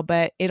tomorrow,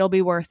 but it'll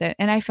be worth it.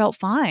 And I felt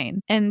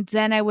fine. And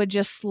then I would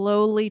just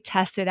slowly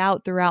test it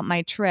out throughout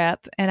my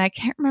trip. And I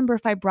can't remember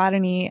if I brought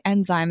any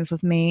enzymes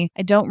with me.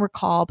 I don't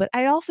recall, but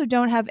I also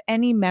don't have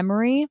any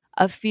memory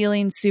of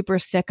feeling super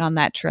sick on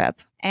that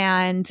trip.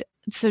 And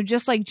so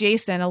just like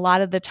Jason, a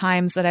lot of the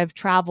times that I've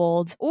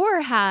traveled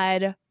or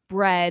had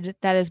bread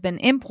that has been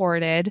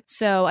imported.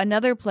 So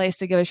another place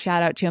to give a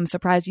shout out to, I'm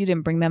surprised you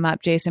didn't bring them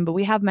up, Jason, but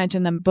we have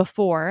mentioned them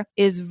before,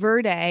 is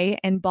Verde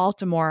in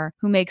Baltimore,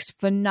 who makes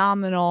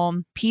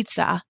phenomenal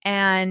pizza.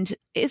 And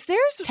is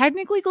theirs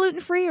technically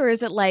gluten-free, or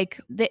is it like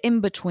the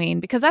in-between?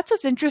 Because that's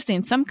what's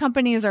interesting. Some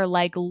companies are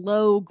like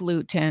low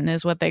gluten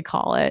is what they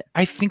call it.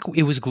 I think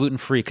it was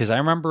gluten-free because I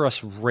remember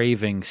us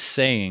raving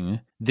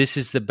saying this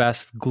is the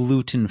best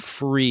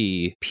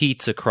gluten-free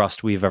pizza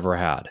crust we've ever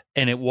had.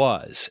 And it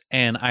was.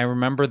 And I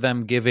remember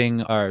them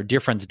giving our dear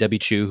friends, Debbie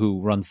Chu,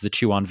 who runs the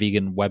Chew on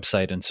Vegan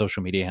website and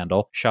social media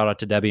handle. Shout out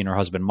to Debbie and her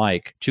husband,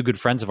 Mike, two good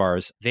friends of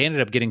ours. They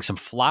ended up getting some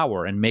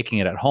flour and making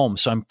it at home.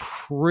 So I'm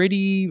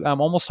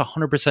almost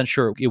 100%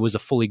 sure it was a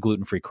fully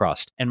gluten-free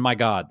crust. And my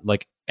God,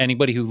 like,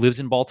 anybody who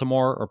lives in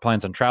Baltimore or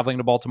plans on traveling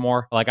to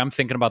Baltimore, like I'm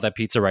thinking about that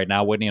pizza right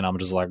now, Whitney, and I'm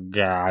just like,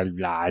 blah,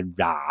 blah, blah,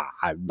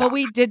 blah. But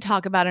we did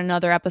talk about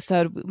another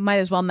episode. We might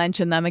as well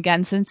mention them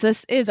again since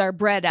this is our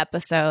bread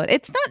episode.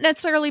 It's not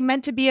necessarily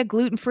meant to be a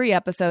gluten-free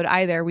episode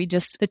either.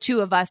 The two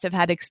of us have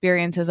had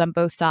experiences on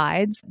both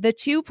sides. The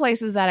two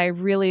places that I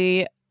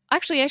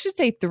should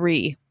say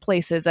three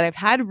places that I've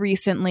had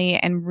recently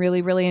and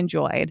really, really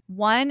enjoyed.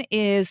 One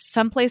is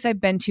someplace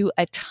I've been to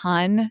a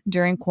ton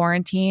during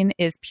quarantine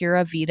is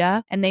Pura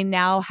Vida, and they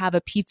now have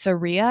a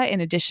pizzeria in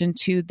addition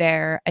to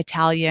their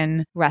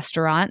Italian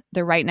restaurant.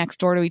 They're right next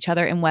door to each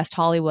other in West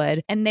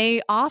Hollywood, and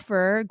they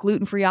offer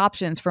gluten-free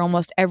options for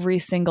almost every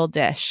single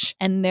dish,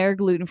 and their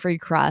gluten-free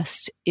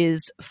crust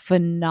is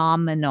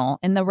phenomenal.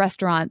 And the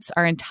restaurants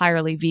are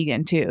entirely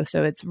vegan too,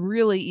 so it's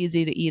really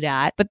easy to eat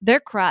at, but their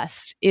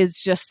crust is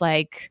just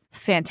like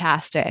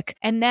fantastic.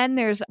 And then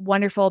there's a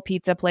wonderful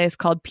pizza place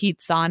called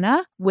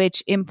Pizzana,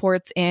 which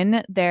imports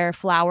in their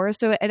flour.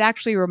 So it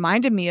actually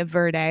reminded me of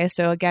Verde.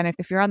 So again,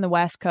 if you're on the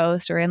West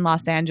Coast or in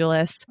Los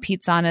Angeles,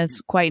 Pizzana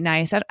is quite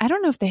nice. I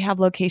don't know if they have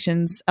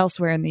locations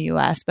elsewhere in the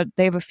US, but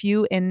they have a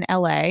few in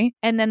LA.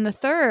 And then the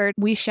third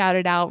we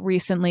shouted out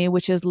recently,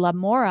 which is La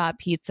Mora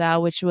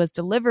Pizza, which was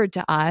delivered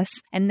to us.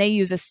 And they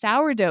use a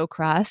sourdough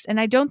crust. And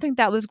I don't think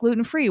that was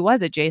gluten-free,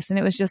 was it, Jason?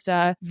 It was just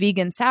a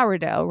vegan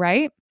sourdough,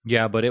 right?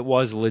 Yeah, but it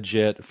was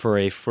legit for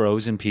a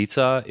frozen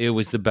pizza. It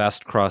was the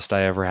best crust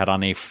I ever had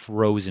on a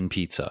frozen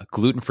pizza,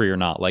 gluten-free or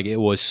not. Like, it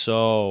was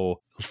so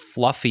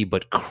fluffy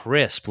but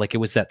crisp. Like, it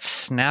was that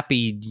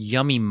snappy,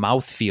 yummy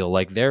mouthfeel.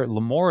 Like, La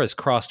Mora's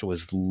crust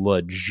was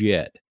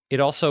legit. It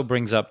also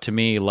brings up to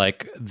me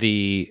like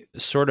the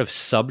sort of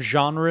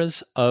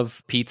subgenres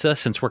of pizza,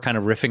 since we're kind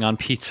of riffing on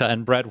pizza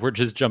and bread, we're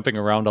just jumping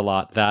around a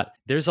lot, that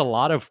there's a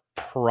lot of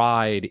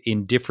pride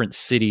in different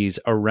cities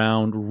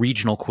around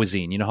regional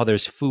cuisine. You know how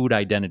there's food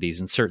identities,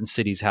 and certain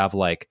cities have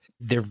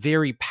they're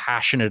very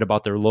passionate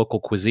about their local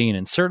cuisine.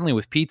 And certainly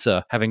with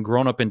pizza, having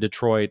grown up in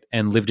Detroit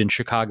and lived in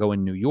Chicago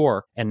and New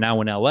York, and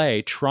now in LA,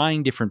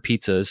 trying different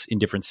pizzas in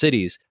different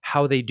cities,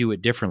 how they do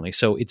it differently.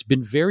 So it's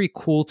been very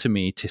cool to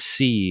me to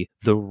see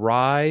the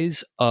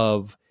rise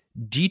of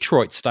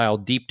Detroit-style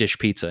deep dish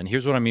pizza. And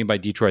here's what I mean by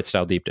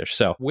Detroit-style deep dish.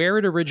 So where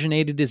it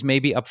originated is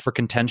maybe up for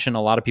contention.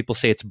 A lot of people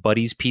say it's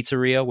Buddy's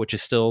Pizzeria, which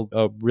is still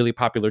a really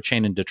popular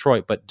chain in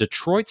Detroit. But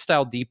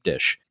Detroit-style deep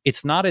dish,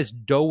 it's not as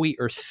doughy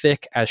or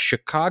thick as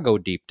Chicago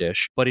deep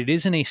dish, but it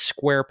is in a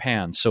square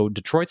pan. So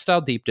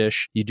Detroit-style deep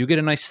dish, you do get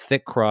a nice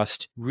thick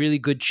crust, really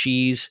good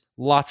cheese,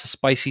 lots of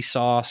spicy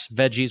sauce,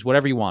 veggies,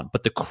 whatever you want.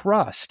 But the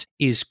crust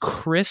is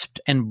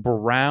crisped and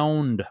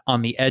browned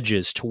on the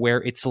edges to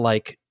where it's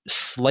like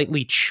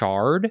slightly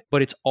charred,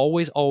 but it's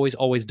always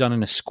done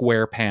in a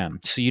square pan.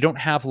 So you don't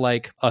have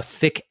like a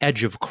thick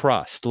edge of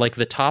crust. Like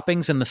the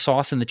toppings and the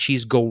sauce and the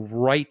cheese go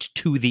right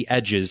to the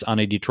edges on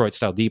a Detroit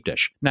style deep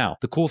dish. Now,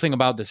 the cool thing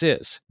about this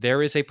is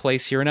there is a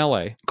place here in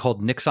LA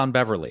called Nick's on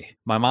Beverly.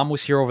 My mom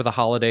was here over the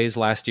holidays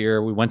last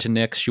year. We went to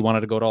Nick's. She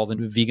wanted to go to all the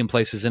vegan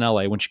places in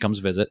LA when she comes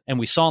visit. And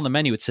we saw on the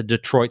menu, it said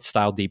Detroit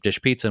style deep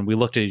dish pizza. And we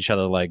looked at each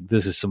other like,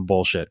 this is some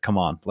bullshit. Come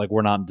on. Like,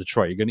 we're not in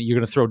Detroit. You're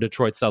gonna throw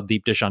Detroit style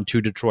deep dish on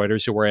two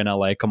Detroiters who were in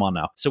LA. Come on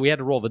now. So we had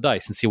to roll the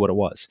dice and see what it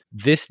was.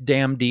 This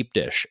damn deep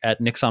dish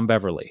at Nick's on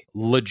Beverly,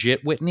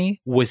 legit,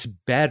 Whitney, was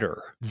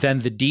better than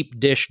the deep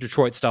dish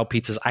Detroit style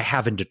pizzas I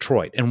have in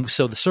Detroit. And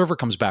so the server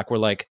comes back. We're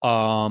like,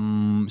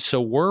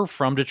 so we're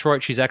from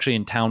Detroit. She's actually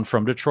in town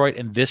from Detroit.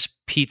 And this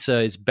pizza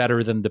is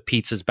better than the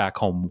pizzas back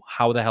home.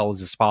 How the hell is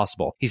this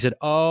possible? He said,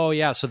 oh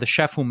yeah. So the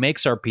chef who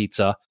makes our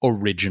pizza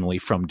originally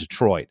from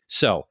Detroit.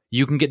 So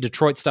you can get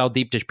Detroit style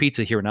deep dish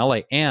pizza here in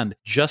LA, and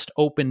just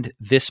opened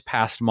this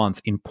past month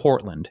in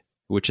Portland,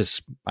 which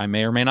is, I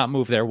may or may not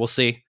move there. We'll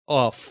see.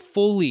 a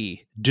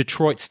fully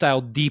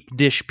Detroit-style deep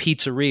dish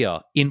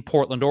pizzeria in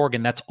Portland,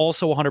 Oregon that's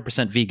also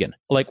 100% vegan.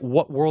 Like,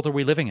 what world are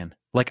we living in?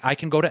 Like, I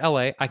can go to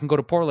LA, I can go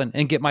to Portland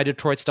and get my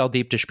Detroit-style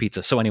deep dish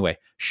pizza. So anyway,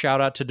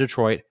 shout out to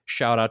Detroit,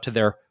 shout out to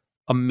their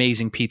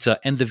amazing pizza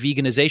and the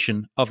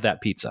veganization of that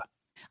pizza.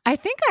 I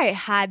think I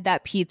had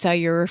that pizza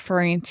you're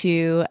referring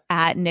to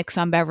at Nick's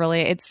on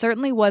Beverly. It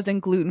certainly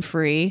wasn't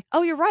gluten-free.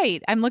 Oh, you're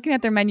right. I'm looking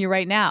at their menu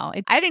right now.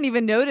 I didn't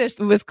even notice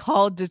it was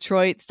called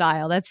Detroit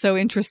style. That's so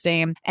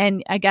interesting.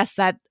 And I guess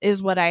that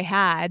is what I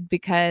had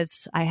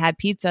because I had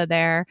pizza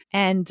there.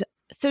 And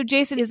so,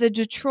 Jason, is a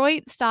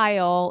Detroit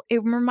style,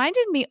 it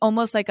reminded me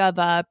almost like of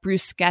a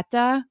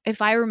bruschetta.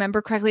 If I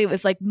remember correctly, it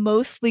was like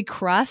mostly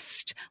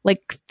crust,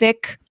 like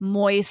thick,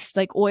 moist,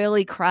 like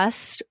oily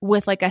crust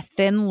with like a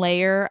thin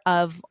layer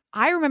of,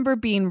 I remember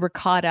being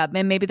ricotta,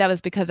 and maybe that was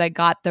because I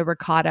got the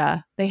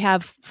ricotta. They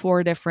have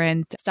 4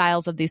 different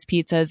styles of these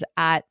pizzas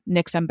at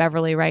Nick's on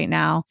Beverly right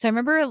now. So I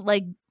remember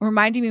like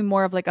reminding me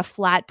more of like a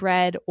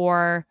flatbread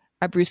or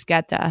a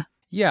bruschetta.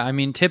 Yeah, I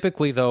mean,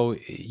 typically, though,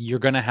 you're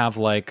going to have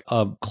like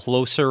a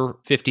closer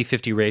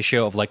 50-50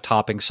 ratio of like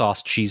topping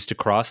sauce, cheese to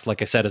crust,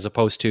 like I said, as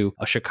opposed to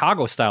a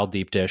Chicago-style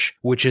deep dish,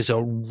 which is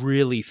a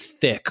really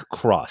thick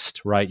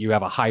crust, right? You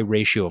have a high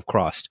ratio of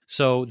crust.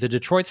 So the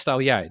Detroit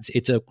style, yeah,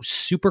 it's a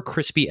super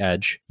crispy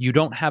edge. You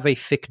don't have a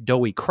thick,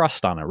 doughy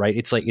crust on it, right?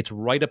 It's like, it's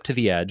right up to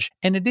the edge.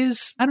 And it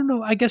is, I don't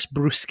know, I guess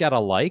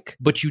bruschetta-like,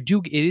 but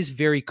it is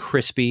very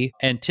crispy.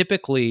 And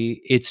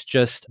typically, it's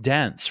just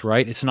dense,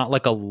 right? It's not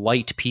like a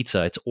light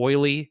pizza. It's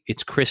oily.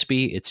 It's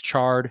crispy, it's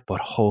charred, but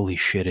holy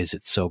shit, is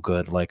it so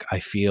good. Like, I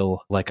feel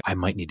like I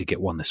might need to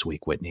get one this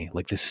week, Whitney.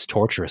 Like, this is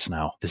torturous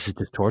now. This is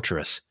just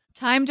torturous.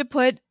 Time to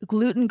put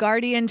Gluten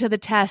Guardian to the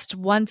test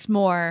once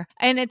more.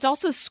 And it's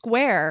also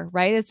square,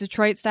 right? Is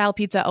Detroit style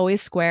pizza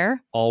always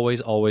square? Always,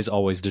 always,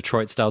 always.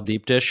 Detroit style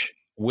deep dish,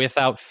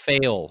 without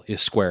fail,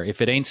 is square.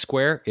 If it ain't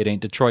square, it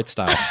ain't Detroit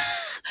style.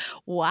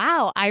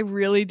 Wow. I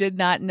really did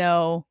not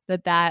know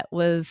that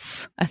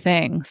was a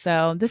thing.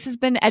 So this has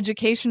been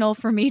educational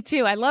for me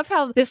too. I love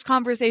how this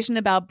conversation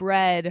about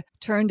bread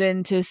turned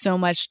into so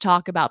much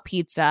talk about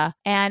pizza.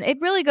 And it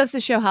really goes to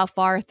show how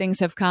far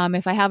things have come.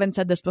 If I haven't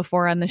said this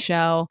before on the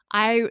show,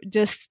 I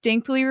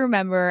distinctly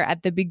remember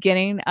at the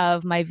beginning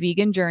of my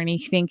vegan journey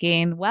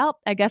thinking, well,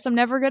 I guess I'm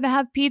never going to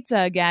have pizza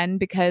again,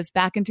 because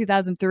back in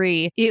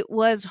 2003, it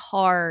was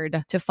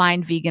hard to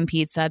find vegan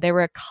pizza. There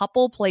were a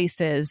couple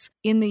places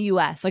in the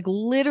US, like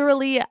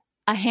literally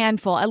a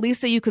handful, at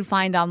least that you could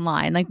find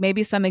online. Like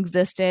maybe some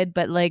existed,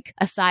 but like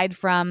aside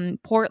from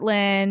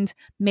Portland,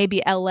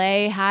 maybe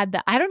LA had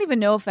that. I don't even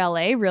know if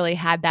LA really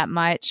had that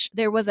much.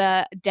 There was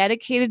a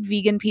dedicated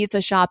vegan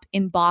pizza shop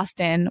in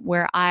Boston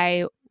where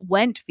I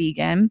went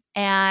vegan,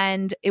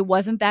 and it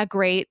wasn't that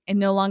great. It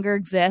no longer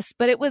exists,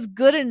 but it was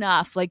good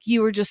enough. Like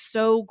you were just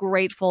so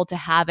grateful to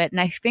have it.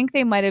 And I think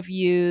they might have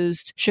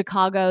used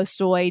Chicago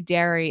Soy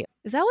Dairy.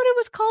 Is that what it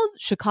was called?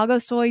 Chicago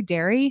Soy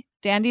Dairy?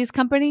 Dandy's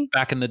company?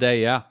 Back in the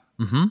day, yeah.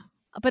 Mm-hmm.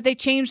 But they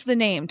changed the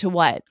name to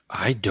what?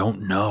 I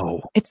don't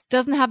know. It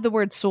doesn't have the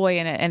word soy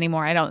in it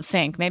anymore, I don't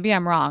think. Maybe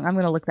I'm wrong. I'm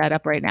going to look that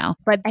up right now.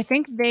 But I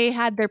think they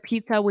had their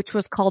pizza, which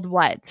was called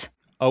what?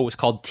 Oh, it was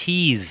called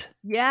Tease.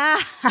 Yeah.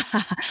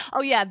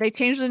 Oh, yeah. They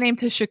changed the name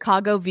to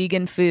Chicago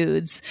Vegan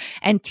Foods.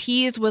 And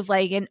Tease was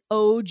like an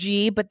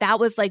OG, but that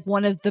was like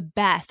one of the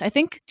best. I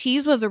think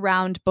Tease was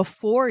around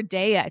before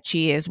Daiya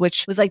cheese,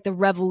 which was like the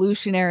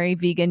revolutionary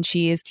vegan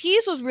cheese.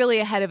 Tease was really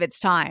ahead of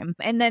its time.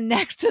 And then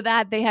next to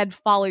that, they had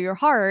Follow Your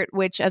Heart,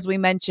 which, as we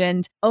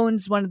mentioned,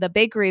 owns one of the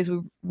bakeries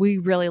we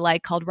really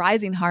like called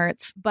Rising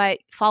Hearts. But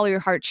Follow Your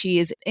Heart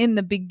cheese in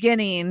the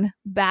beginning,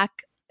 back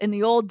in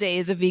the old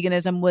days of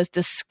veganism, was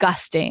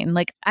disgusting.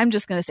 Like, I'm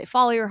just going to say,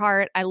 follow your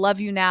heart. I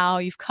love you now.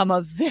 You've come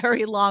a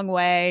very long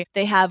way.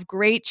 They have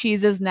great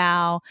cheeses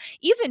now.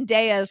 Even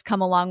Daiya's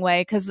come a long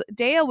way, because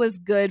Daiya was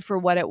good for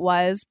what it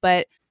was,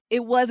 but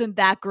it wasn't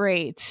that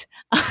great.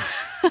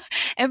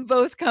 And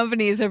both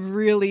companies have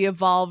really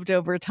evolved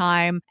over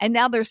time. And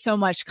now there's so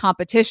much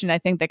competition, I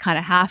think they kind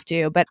of have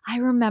to. But I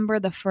remember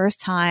the first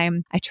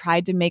time I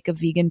tried to make a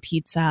vegan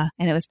pizza,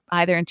 and it was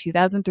either in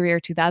 2003 or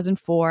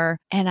 2004.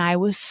 And I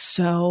was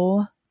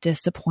so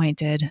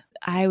disappointed.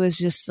 I was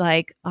just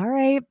like, all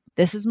right,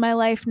 this is my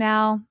life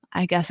now.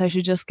 I guess I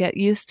should just get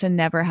used to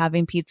never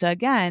having pizza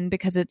again,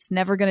 because it's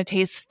never going to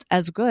taste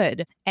as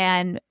good.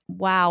 And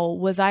wow,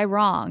 was I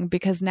wrong?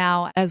 Because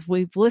now, as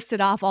we've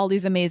listed off all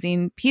these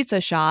amazing pizza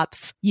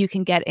shops, you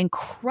can get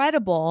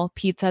incredible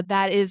pizza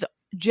that is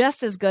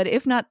just as good,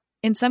 if not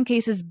in some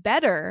cases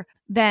better,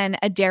 than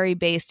a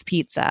dairy-based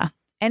pizza.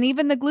 And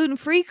even the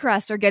gluten-free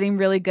crust are getting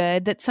really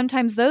good, that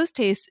sometimes those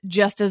taste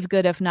just as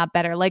good, if not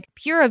better. Like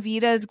Pura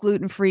Vida's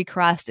gluten-free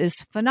crust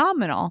is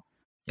phenomenal.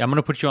 I'm going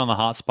to put you on the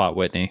hot spot,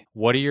 Whitney.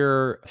 What are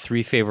your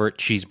 3 favorite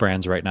cheese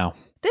brands right now?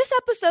 This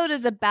episode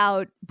is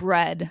about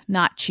bread,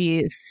 not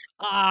cheese.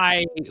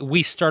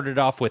 We started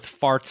off with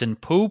farts and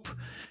poop,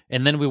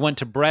 and then we went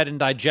to bread and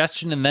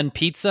digestion, and then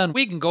pizza, and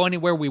we can go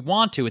anywhere we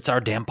want to. It's our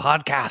damn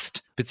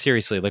podcast. But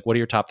seriously, like, what are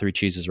your top 3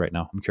 cheeses right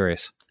now? I'm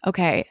curious.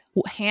 Okay,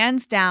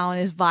 hands down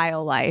is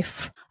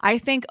Violife. I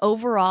think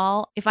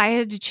overall, if I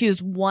had to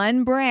choose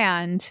one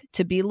brand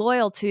to be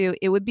loyal to,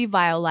 it would be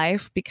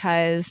Violife,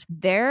 because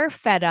their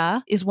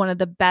feta is one of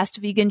the best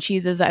vegan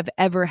cheeses I've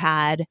ever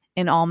had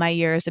in all my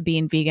years of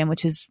being vegan,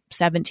 which is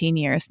 17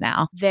 years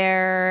now.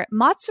 Their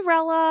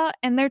mozzarella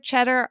and their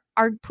cheddar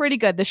are pretty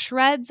good. The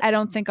shreds, I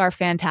don't think are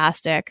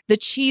fantastic. The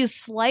cheese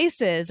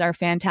slices are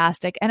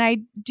fantastic. And I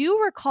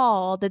do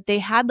recall that they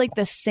had like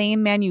the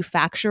same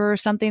manufacturer or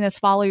something as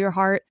Follow Your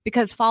Heart,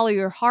 because Follow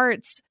Your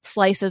Heart's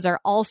slices are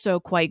also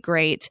quite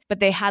great, but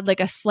they had like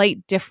a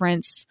slight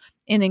difference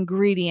in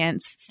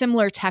ingredients,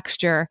 similar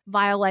texture.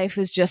 Violife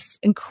is just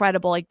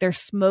incredible. Like their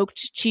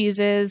smoked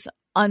cheeses,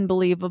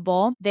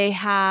 unbelievable. They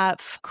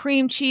have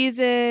cream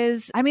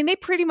cheeses. I mean, they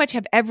pretty much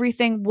have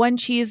everything. One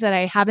cheese that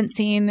I haven't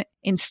seen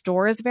in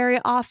stores very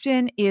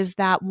often is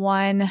that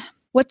one,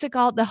 what's it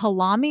called? The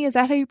halloumi, is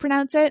that how you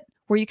pronounce it?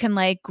 Where you can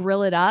like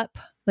grill it up,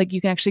 like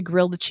you can actually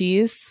grill the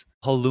cheese.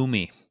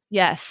 Halloumi.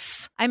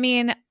 Yes. I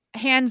mean,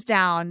 hands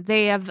down,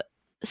 they have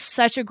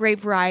such a great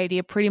variety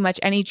of pretty much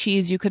any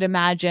cheese you could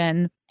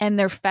imagine. And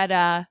their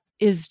feta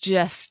is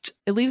just,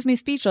 it leaves me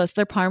speechless.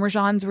 Their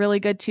Parmesan's really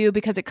good too,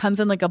 because it comes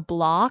in like a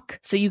block.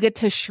 So you get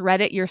to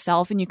shred it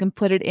yourself and you can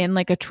put it in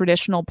like a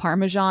traditional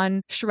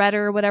Parmesan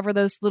shredder, whatever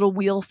those little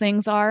wheel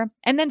things are.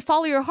 And then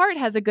Follow Your Heart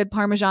has a good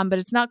Parmesan, but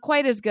it's not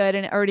quite as good.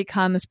 And it already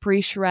comes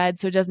pre-shred,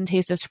 so it doesn't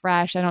taste as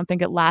fresh. I don't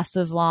think it lasts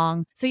as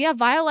long. So yeah,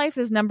 Violife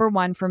is number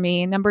one for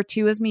me. Number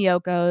two is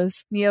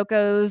Miyoko's.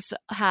 Miyoko's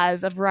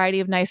has a variety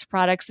of nice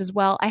products as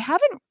well. I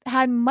haven't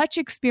had much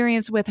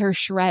experience with her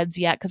shreds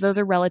yet, because those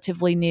are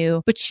relatively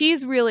new, but she's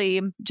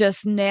really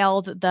just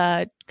nailed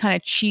the kind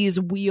of cheese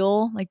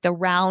wheel, like the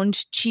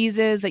round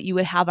cheeses that you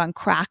would have on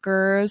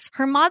crackers.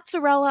 Her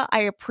mozzarella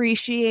I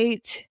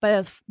appreciate,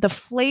 but the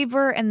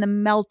flavor and the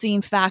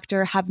melting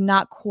factor have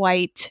not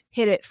quite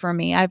hit it for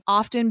me. I've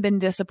often been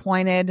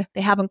disappointed.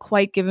 They haven't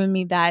quite given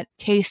me that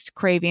taste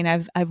craving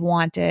I've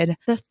wanted.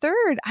 The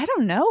third, I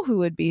don't know who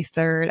would be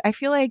third. I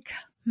feel like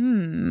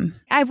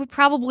I would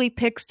probably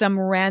pick some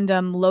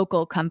random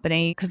local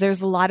company, because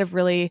there's a lot of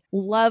really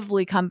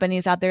lovely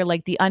companies out there,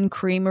 like the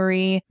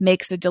Uncreamery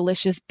makes a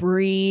delicious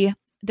brie.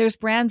 There's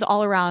brands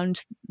all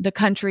around the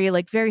country,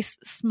 like very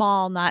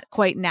small, not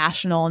quite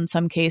national in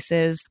some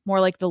cases. More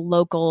like the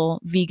local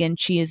vegan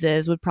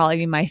cheeses would probably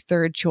be my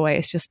third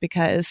choice, just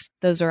because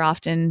those are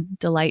often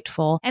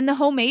delightful. And the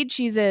homemade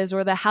cheeses,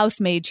 or the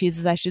house-made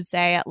cheeses, I should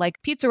say, at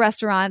like pizza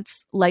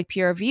restaurants like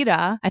Pura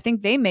Vida, I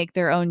think they make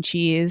their own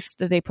cheese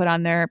that they put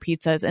on their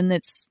pizzas, and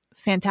it's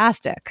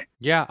fantastic.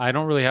 Yeah, I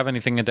don't really have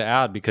anything to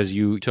add, because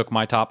you took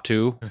my top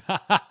two.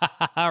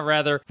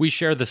 Rather, we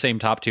share the same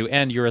top two,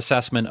 and your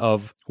assessment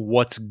of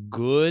what's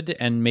good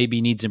and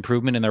maybe needs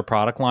improvement in their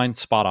product line,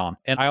 spot on.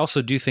 And I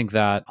also do think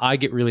that I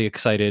get really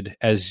excited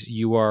as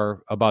you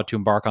are about to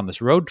embark on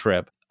this road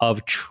trip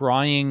of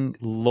trying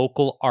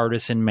local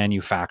artisan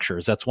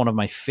manufacturers. That's one of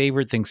my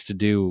favorite things to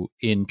do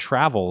in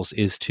travels,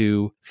 is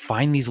to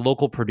find these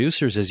local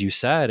producers, as you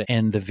said,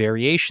 and the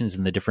variations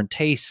and the different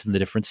tastes and the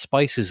different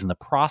spices and the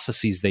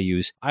processes they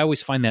use. I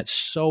always find that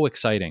so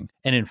exciting.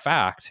 And in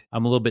fact,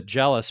 I'm a little bit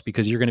jealous,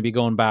 because you're going to be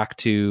going back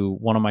to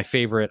one of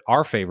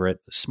our favorite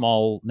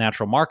small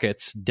natural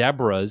markets,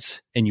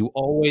 Deborah's, and you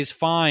always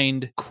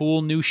find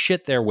cool new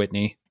shit there,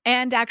 Whitney.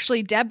 And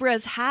actually,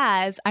 Deborah's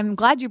has, I'm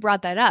glad you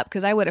brought that up,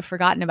 because I would have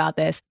forgotten about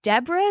this.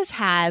 Deborah's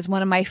has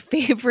one of my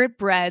favorite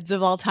breads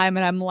of all time,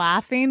 and I'm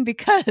laughing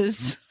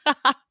because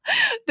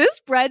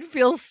this bread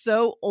feels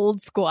so old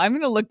school. I'm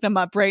going to look them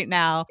up right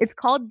now. It's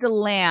called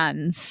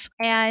Delands,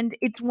 and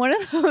it's one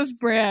of those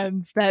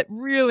brands that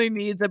really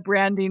needs a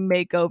branding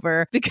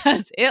makeover,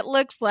 because it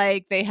looks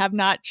like they have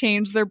not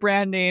changed their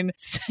branding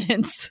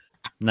since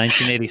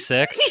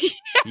 1986?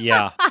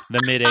 Yeah,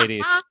 the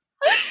mid-80s.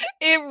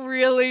 It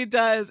really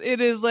does.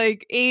 It is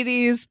like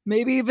 80s,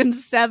 maybe even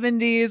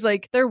 70s.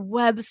 Like their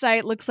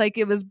website looks like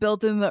it was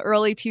built in the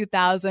early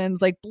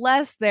 2000s. Like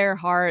bless their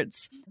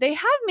hearts. They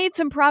have made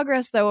some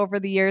progress though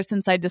over the years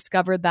since I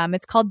discovered them.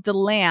 It's called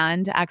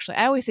Deland. Actually,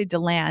 I always say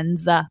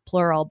Delands,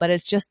 plural, but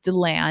it's just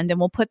Deland. And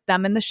we'll put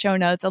them in the show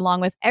notes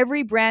along with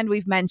every brand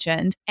we've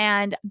mentioned.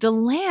 And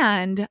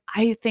Deland,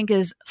 I think,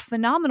 is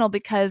phenomenal,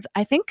 because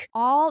I think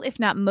all, if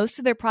not most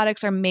of their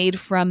products are made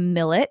from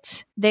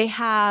millet. They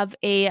have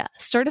a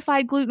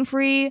certified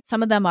gluten-free.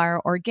 Some of them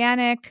are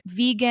organic,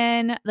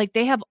 vegan. Like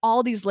they have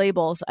all these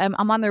labels. I'm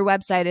on their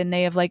website, and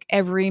they have like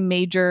every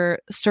major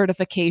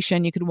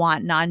certification you could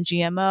want,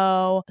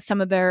 non-GMO.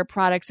 Some of their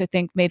products, I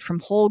think, made from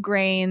whole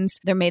grains.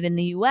 They're made in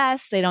the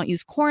US. They don't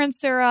use corn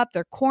syrup.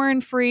 They're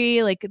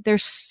corn-free. Like they're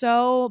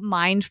so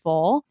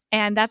mindful.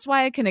 And that's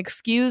why I can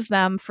excuse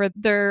them for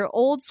their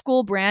old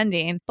school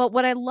branding. But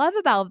what I love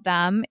about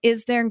them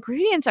is their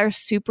ingredients are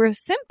super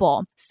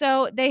simple.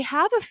 So they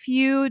have a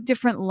few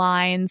different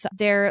lines.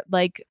 Their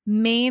like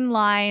main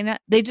line,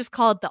 they just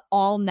call it the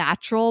all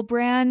natural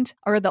brand,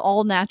 or the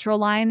all natural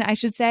line, I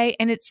should say.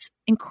 And it's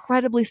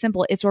incredibly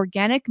simple. It's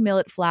organic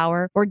millet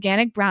flour,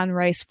 organic brown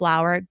rice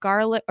flour,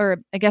 garlic, or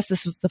I guess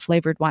this was the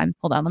flavored one.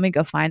 Hold on, let me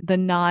go find the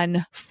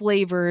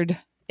non-flavored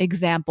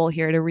example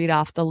here to read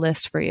off the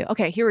list for you.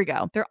 Okay, here we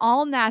go. Their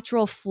all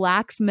natural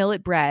flax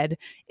millet bread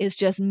is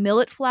just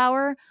millet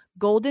flour,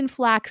 golden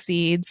flax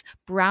seeds,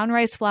 brown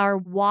rice flour,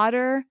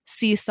 water,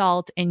 sea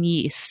salt, and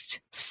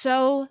yeast.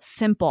 So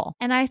simple.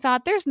 And I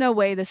thought, there's no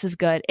way this is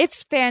good.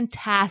 It's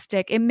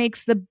fantastic. It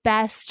makes the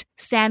best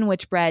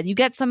sandwich bread. You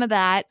get some of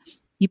that,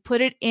 you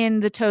put it in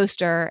the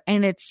toaster,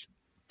 and it's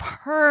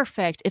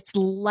perfect. It's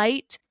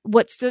light.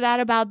 What stood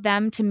out about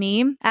them to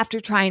me after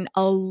trying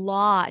a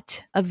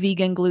lot of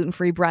vegan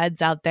gluten-free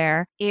breads out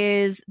there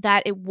is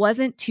that it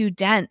wasn't too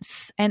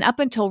dense. And up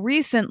until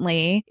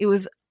recently,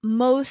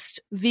 most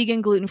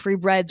vegan gluten-free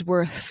breads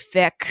were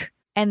thick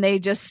and they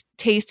just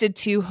tasted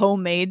too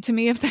homemade to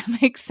me, if that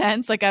makes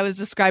sense. Like I was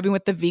describing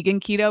with the vegan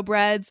keto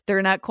breads,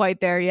 they're not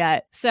quite there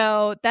yet.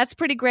 So that's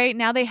pretty great.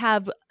 Now they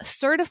have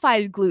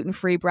certified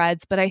gluten-free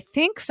breads, but I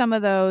think some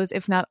of those,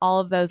 if not all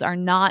of those, are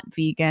not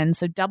vegan.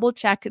 So double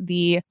check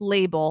the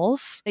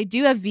labels. They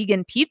do have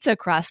vegan pizza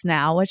crust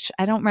now, which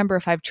I don't remember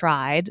if I've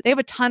tried. They have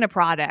a ton of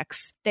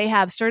products. They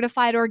have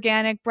certified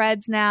organic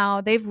breads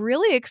now. They've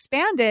really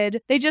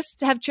expanded. They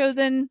just have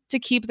chosen to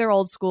keep their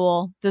old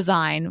school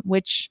design,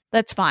 which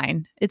that's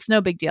fine. It's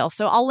no big deal.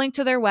 So I'll link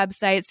to their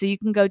website so you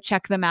can go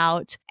check them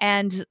out.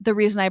 And the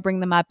reason I bring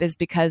them up is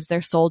because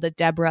they're sold at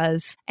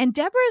Deborah's. And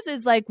Deborah's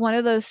is like one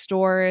of those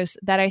stores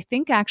that I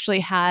think actually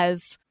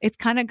has, it's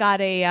kind of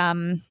got a,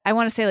 I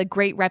want to say like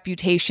great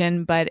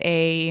reputation, but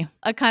a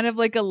kind of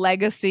like a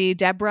legacy.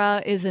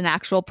 Deborah is an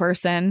actual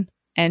person.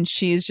 And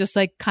she's just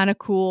like kind of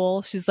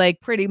cool. She's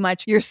like pretty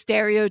much your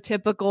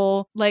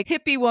stereotypical like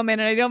hippie woman.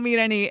 And I don't mean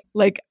any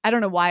like, I don't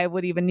know why I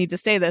would even need to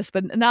say this,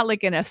 but not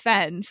like an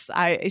offense.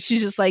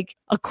 She's just like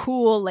a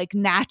cool, like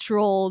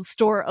natural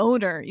store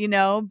owner, you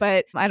know,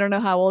 but I don't know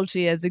how old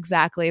she is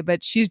exactly,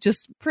 but she's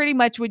just pretty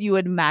much what you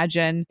would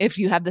imagine if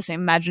you have the same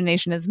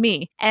imagination as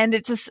me. And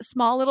it's a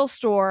small little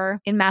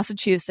store in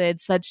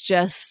Massachusetts that's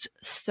just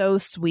so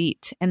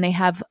sweet. And they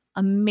have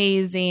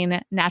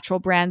amazing natural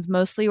brands,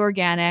 mostly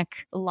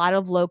organic, a lot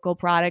of local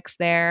products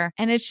there.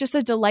 And it's just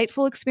a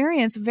delightful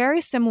experience,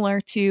 very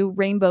similar to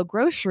Rainbow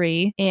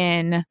Grocery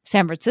in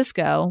San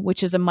Francisco,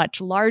 which is a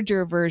much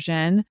larger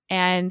version.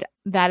 And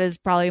that is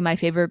probably my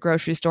favorite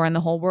grocery store in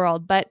the whole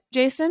world. But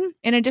Jason,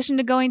 in addition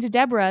to going to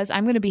Deborah's,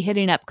 I'm going to be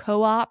hitting up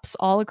co-ops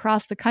all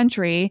across the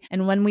country.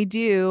 And when we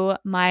do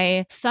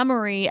my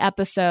summary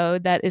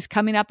episode that is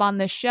coming up on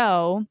this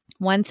show,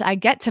 once I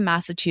get to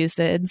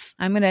Massachusetts,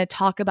 I'm going to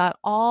talk about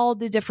all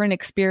the different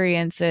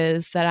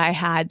experiences that I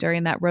had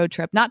during that road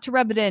trip. Not to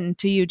rub it in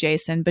to you,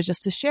 Jason, but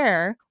just to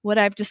share what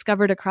I've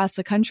discovered across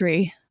the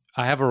country.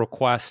 I have a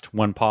request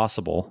when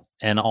possible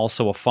and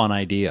also a fun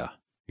idea.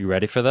 You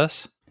ready for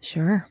this?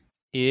 Sure.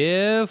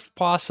 If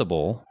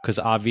possible, because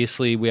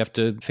obviously we have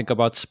to think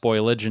about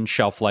spoilage and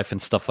shelf life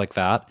and stuff like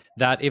that,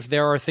 that if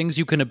there are things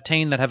you can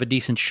obtain that have a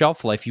decent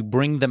shelf life, you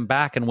bring them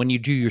back. And when you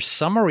do your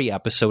summary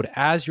episode,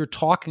 as you're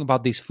talking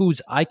about these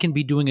foods, I can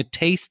be doing a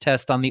taste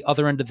test on the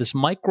other end of this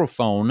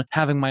microphone,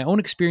 having my own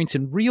experience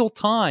in real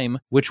time,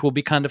 which will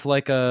be kind of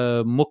like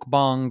a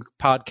mukbang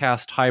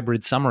podcast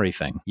hybrid summary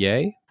thing.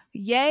 Yay?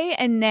 Yay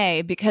and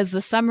nay, because the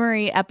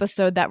summary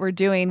episode that we're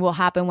doing will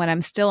happen when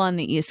I'm still on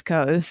the East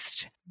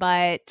Coast.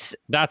 But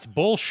that's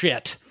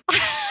bullshit.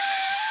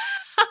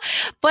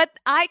 But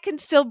I can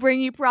still bring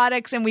you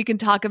products and we can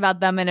talk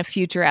about them in a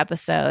future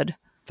episode.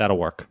 That'll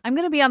work. I'm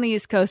going to be on the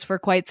East Coast for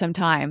quite some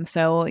time,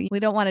 so we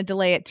don't want to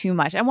delay it too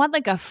much. I want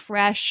like a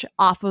fresh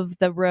off of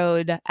the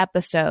road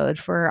episode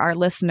for our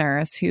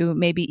listeners who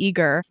may be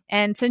eager.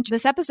 And since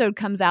this episode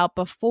comes out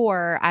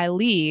before I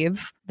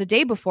leave, the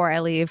day before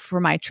I leave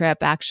for my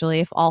trip,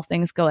 actually, if all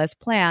things go as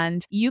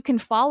planned, you can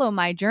follow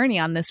my journey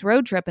on this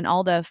road trip and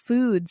all the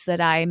foods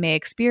that I may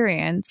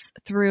experience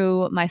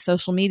through my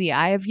social media.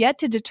 I have yet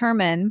to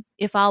determine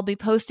if I'll be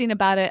posting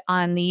about it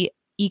on the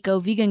Eco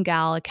Vegan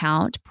Gal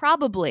account.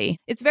 Probably.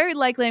 It's very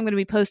likely I'm going to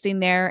be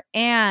posting there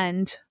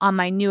and on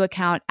my new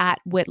account at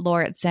Whit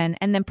Lauritsen.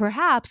 And then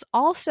perhaps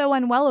also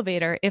on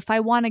Wellevator if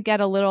I want to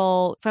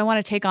if I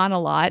want to take on a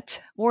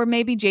lot, or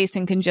maybe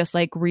Jason can just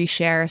like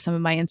reshare some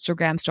of my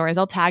Instagram stories.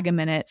 I'll tag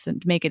him in it to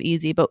make it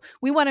easy, but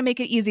we want to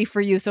make it easy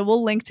for you. So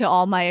we'll link to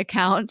all my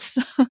accounts.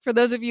 For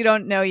those of you who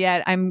don't know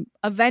yet, I'm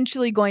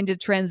eventually going to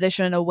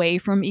transition away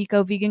from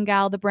Eco Vegan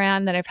Gal, the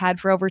brand that I've had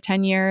for over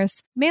 10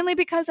 years, mainly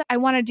because I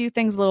want to do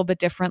things a little bit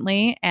differently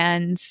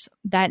and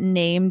that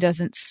name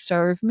doesn't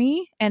serve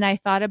me. And I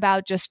thought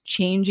about just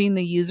changing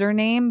the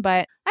username,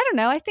 but I don't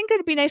know. I think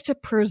it'd be nice to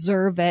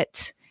preserve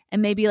it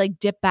and maybe like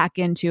dip back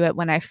into it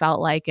when I felt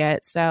like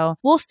it. So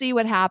we'll see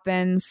what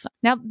happens.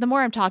 Now, the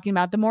more I'm talking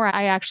about, the more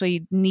I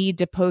actually need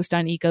to post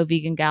on Eco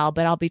Vegan Gal,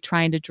 but I'll be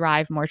trying to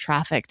drive more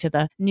traffic to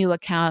the new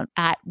account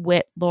at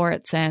Whit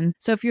Lauritsen.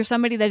 So if you're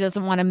somebody that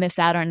doesn't want to miss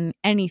out on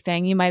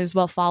anything, you might as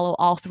well follow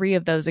all three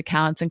of those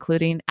accounts,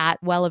 including at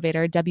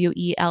Wellevator,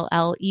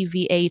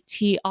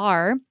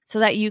 WELLEVATR, so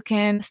that you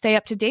can stay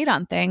up to date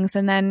on things.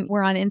 And then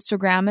we're on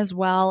Instagram as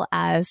well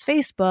as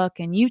Facebook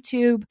and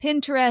YouTube,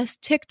 Pinterest,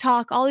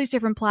 TikTok, all these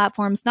different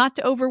platforms, not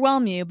to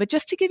overwhelm you, but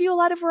just to give you a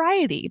lot of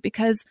variety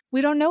because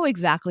we don't know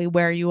exactly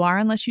where you are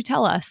unless you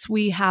tell us.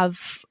 We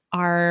have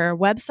our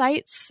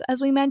websites,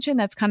 as we mentioned.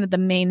 That's kind of the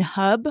main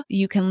hub.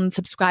 You can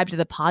subscribe to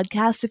the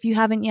podcast if you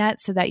haven't yet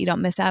so that you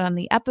don't miss out on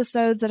the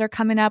episodes that are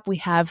coming up. We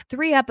have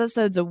 3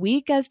 episodes a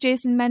week, as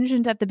Jason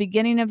mentioned at the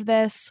beginning of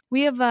this.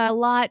 We have a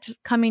lot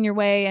coming your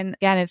way. And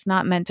again, it's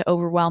not meant to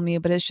overwhelm you,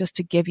 but it's just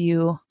to give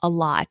you a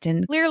lot.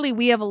 And clearly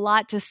we have a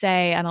lot to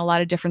say on a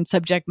lot of different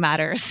subject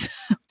matters.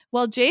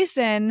 Well,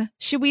 Jason,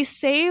 should we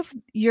save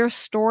your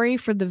story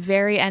for the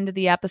very end of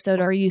the episode?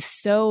 Or are you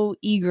so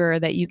eager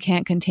that you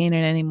can't contain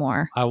it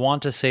anymore? I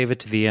want to save it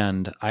to the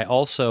end. I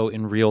also,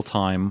 in real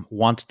time,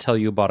 want to tell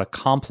you about a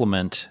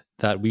compliment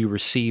that we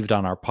received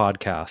on our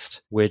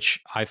podcast,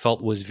 which I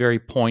felt was very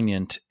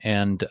poignant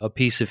and a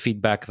piece of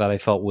feedback that I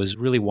felt was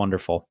really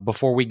wonderful.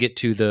 Before we get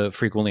to the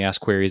frequently asked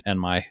queries and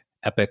my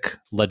epic,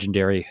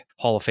 legendary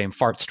Hall of Fame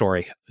fart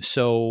story.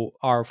 So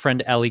our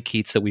friend Ellie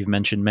Keats that we've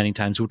mentioned many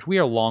times, which we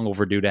are long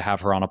overdue to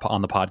have her on the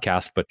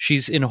podcast, but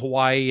she's in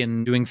Hawaii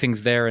and doing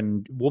things there,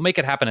 and we'll make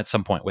it happen at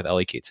some point with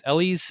Ellie Keats.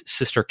 Ellie's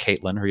sister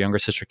Caitlin, her younger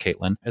sister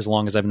Caitlin, as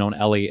long as I've known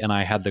Ellie, and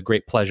I had the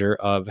great pleasure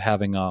of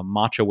having a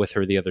matcha with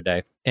her the other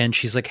day. And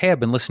she's like, hey, I've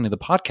been listening to the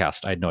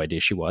podcast. I had no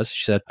idea she was.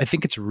 She said, I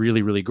think it's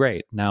really, really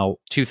great. Now,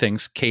 2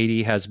 things.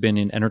 Katie has been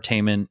in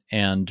entertainment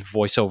and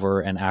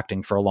voiceover and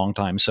acting for a long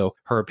time, so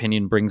her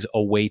opinion brings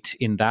a weight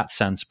in that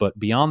sense. But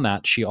beyond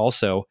that, she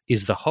also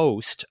is the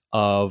host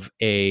of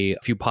a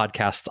few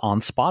podcasts on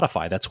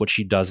Spotify. That's what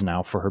she does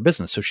now for her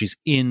business. So she's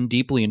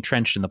deeply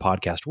entrenched in the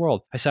podcast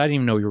world. I said, I didn't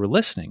even know you were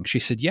listening. She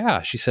said,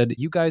 yeah. She said,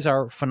 you guys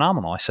are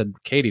phenomenal. I said,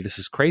 Katie, this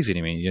is crazy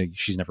to me.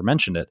 She's never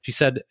mentioned it. She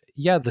said,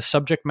 yeah, the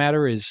subject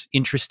matter is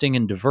interesting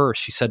and diverse.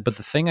 She said, but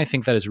the thing I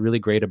think that is really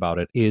great about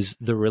it is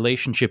the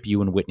relationship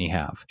you and Whitney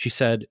have. She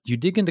said, you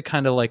dig into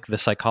kind of like the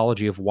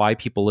psychology of why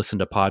people listen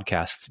to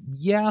podcasts.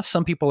 Yeah,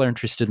 some people are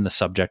interested in the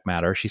subject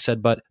matter. She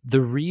said, but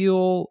the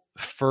real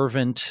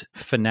fervent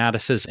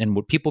fanaticism and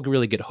what people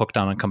really get hooked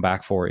on and come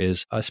back for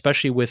is,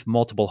 especially with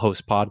multiple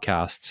host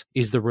podcasts,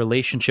 is the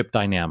relationship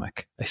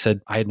dynamic. I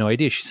said, I had no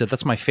idea. She said,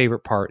 that's my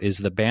favorite part, is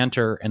the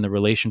banter and the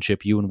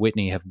relationship you and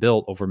Whitney have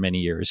built over many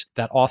years.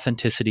 That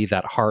authenticity,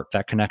 that heart,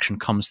 that connection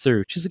comes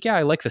through. She's like, yeah,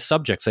 I like the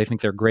subjects. I think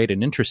they're great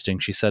and interesting.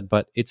 She said,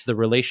 but it's the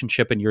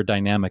relationship and your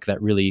dynamic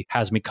that really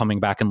has me coming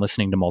back and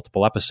listening to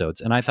multiple episodes.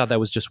 And I thought that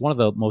was just one of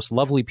the most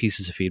lovely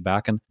pieces of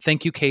feedback. And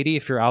thank you, Katie,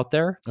 if you're out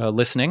there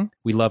listening.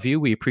 We love you.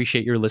 We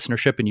appreciate your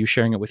listenership and you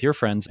sharing it with your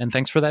friends. And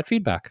thanks for that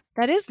feedback.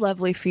 That is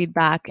lovely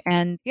feedback.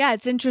 And yeah,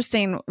 it's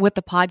interesting with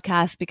the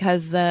podcast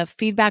because the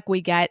feedback we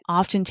get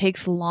often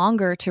takes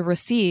longer to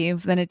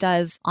receive than it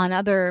does on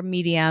other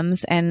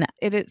mediums. And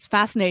it is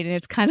fascinating.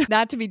 It's kind of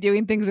not to be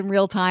doing things in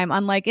real time,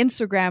 unlike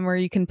Instagram where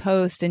you can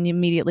post and you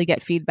immediately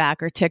get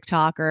feedback, or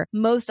TikTok, or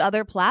most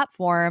other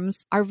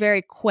platforms are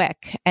very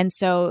quick. And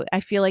so I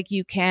feel like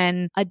you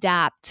can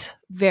adapt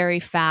very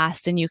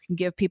fast and you can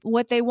give people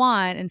what they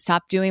want and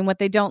stop doing what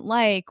they don't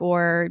like,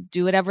 or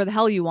do whatever the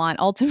hell you want.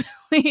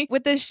 Ultimately,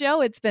 with this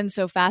show, it's been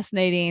so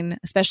fascinating,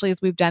 especially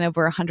as we've done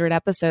over 100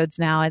 episodes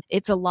now.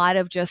 It's a lot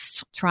of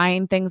just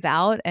trying things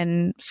out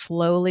and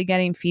slowly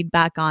getting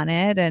feedback on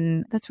it.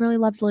 And that's really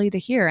lovely to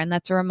hear. And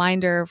that's a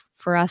reminder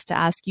for us to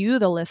ask you,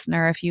 the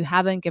listener, if you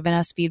haven't given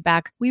us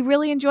feedback. We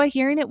really enjoy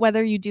hearing it,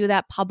 whether you do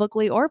that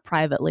publicly or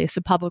privately. So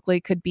publicly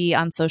could be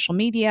on social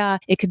media.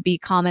 It could be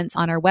comments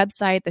on our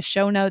website, the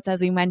show notes,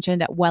 as we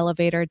mentioned, at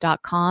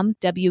wellevatr.com,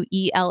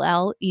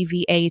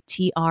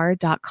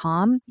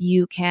 WELLEVATR.com.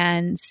 You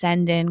can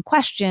send in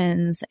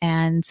questions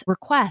and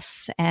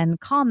requests and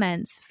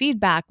comments,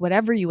 feedback,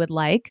 whatever you would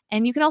like.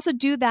 And you can also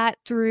do that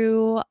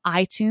through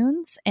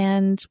iTunes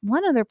and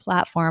one other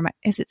platform.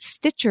 Is it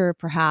Stitcher,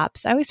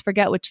 perhaps? I always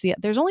forget which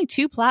there's only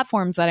 2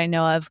 platforms that I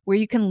know of where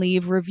you can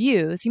leave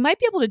reviews. You might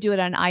be able to do it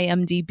on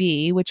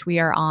IMDb, which we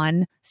are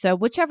on. So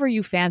whichever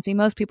you fancy.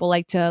 Most people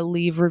like to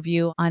leave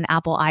review on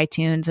Apple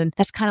iTunes, and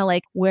that's kind of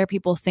like where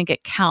people think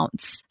it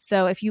counts.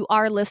 So if you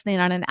are listening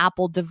on an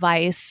Apple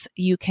device,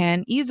 you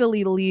can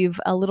easily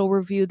leave a little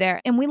review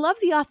there. And we love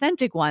the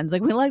authentic ones.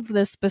 Like, we love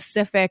the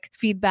specific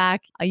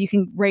feedback. You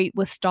can rate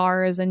with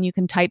stars and you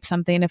can type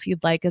something if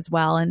you'd like as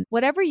well. And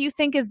whatever you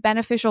think is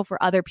beneficial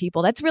for other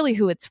people, that's really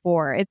who it's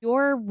for.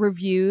 Your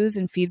reviews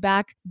and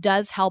feedback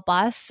does help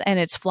us, and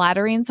it's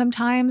flattering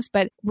sometimes,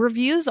 but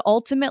reviews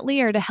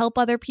ultimately are to help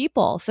other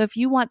people. So if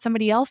you want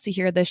somebody else to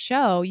hear this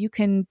show, you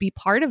can be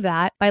part of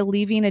that by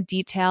leaving a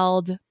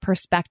detailed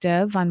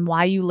perspective on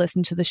why you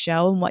listen to the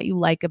show and what you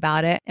like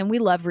about it. And we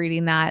love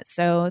reading that.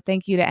 So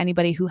thank you to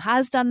anybody who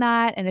has done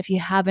that. And if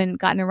you haven't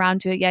gotten around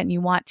to it yet and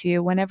you want to,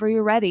 whenever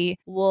you're ready,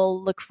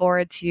 we'll look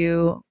forward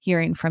to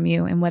hearing from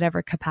you in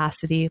whatever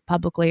capacity,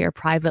 publicly or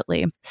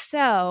privately.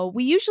 So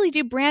we usually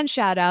do brand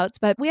shout outs,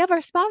 but we have our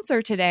sponsor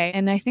sponsor today.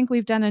 And I think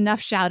we've done enough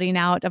shouting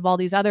out of all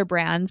these other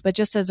brands, but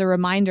just as a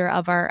reminder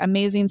of our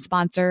amazing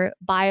sponsor,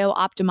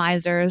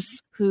 BioOptimizers,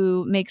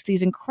 who makes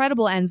these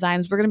incredible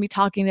enzymes. We're going to be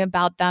talking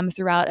about them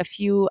throughout a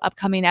few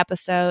upcoming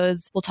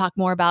episodes. We'll talk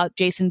more about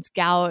Jason's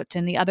gout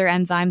and the other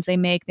enzymes they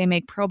make. They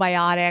make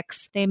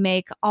probiotics. They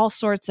make all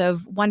sorts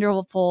of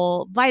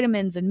wonderful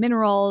vitamins and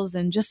minerals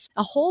and just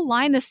a whole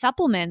line of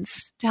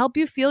supplements to help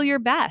you feel your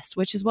best,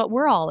 which is what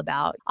we're all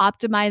about.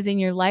 Optimizing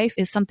your life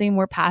is something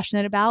we're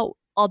passionate about.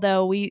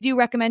 Although we do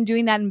recommend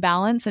doing that in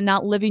balance and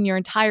not living your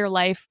entire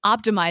life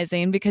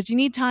optimizing, because you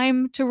need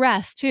time to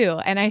rest too.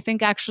 And I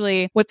think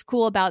actually what's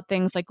cool about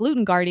things like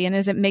Gluten Guardian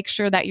is it makes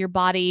sure that your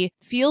body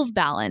feels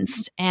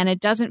balanced and it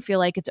doesn't feel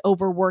like it's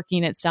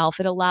overworking itself.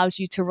 It allows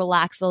you to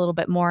relax a little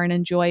bit more and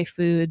enjoy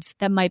foods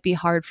that might be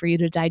hard for you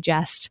to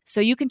digest. So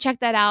you can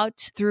check that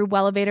out through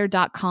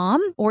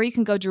wellevator.com, or you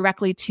can go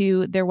directly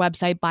to their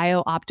website,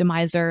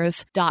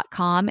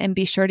 biooptimizers.com, and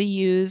be sure to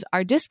use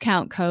our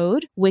discount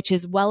code, which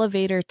is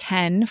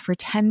wellevator10 for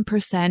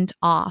 10%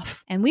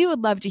 off. And we would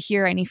love to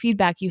hear any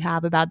feedback you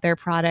have about their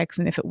products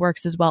and if it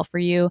works as well for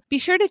you. Be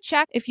sure to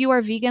check if you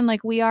are vegan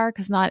like we are,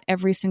 because not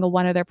every single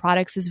one of their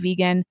products is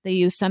vegan. They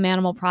use some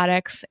animal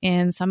products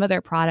in some of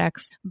their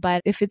products.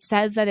 But if it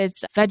says that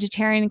it's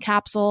vegetarian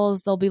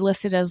capsules, they'll be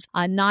listed as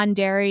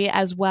non-dairy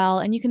as well.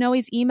 And you can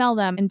always email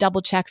them and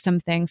double check some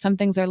things. Some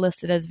things are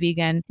listed as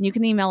vegan. You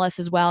can email us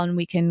as well and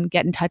we can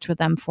get in touch with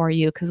them for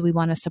you because we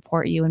want to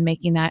support you in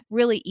making that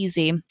really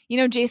easy. You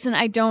know, Jason,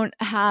 I don't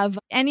have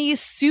any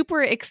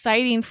super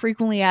exciting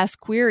frequently asked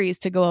queries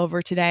to go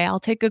over today. I'll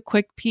take a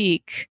quick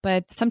peek,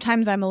 but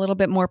sometimes I'm a little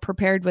bit more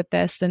prepared with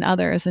this than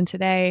others. And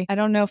today, I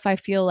don't know if I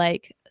feel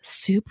like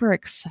super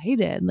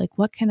excited. Like,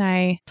 what can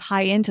I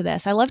tie into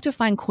this? I love to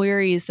find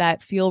queries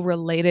that feel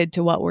related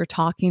to what we're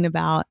talking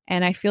about.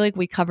 And I feel like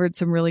we covered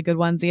some really good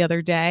ones the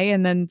other day.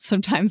 And then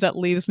sometimes that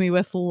leaves me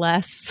with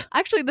less.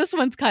 Actually, this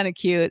one's kind of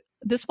cute.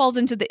 This falls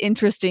into the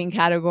interesting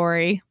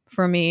category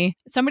for me.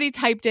 Somebody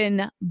typed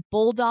in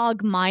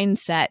bulldog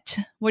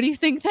mindset. What do you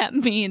think that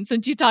means?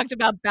 Since you talked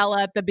about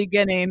Bella at the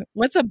beginning,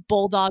 what's a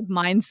bulldog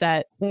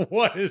mindset?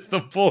 What is the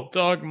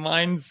bulldog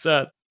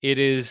mindset? It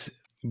is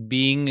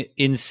being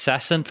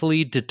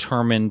incessantly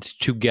determined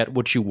to get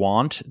what you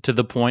want to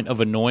the point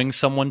of annoying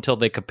someone till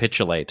they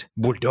capitulate.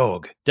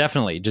 Bulldog.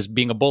 Definitely, just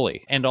being a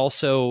bully. And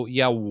also,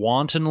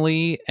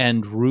 wantonly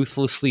and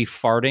ruthlessly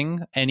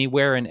farting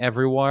anywhere and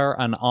everywhere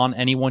and on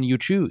anyone you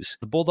choose.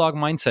 The bulldog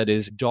mindset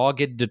is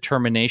dogged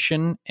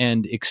determination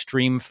and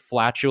extreme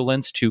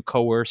flatulence to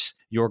coerce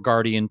your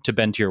guardian to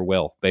bend to your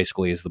will,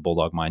 basically, is the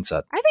bulldog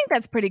mindset. I think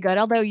that's pretty good.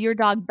 Although your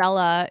dog,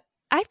 Bella,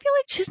 I feel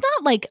like she's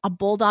not like a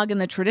bulldog in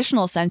the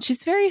traditional sense.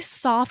 She's very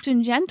soft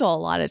and gentle a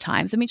lot of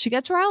times. I mean, she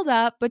gets riled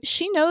up, but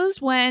she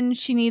knows when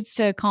she needs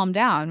to calm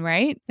down,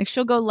 right? Like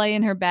she'll go lay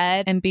in her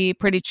bed and be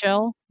pretty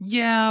chill.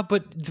 Yeah,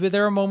 but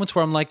there are moments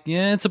where I'm like,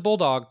 yeah, it's a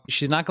bulldog.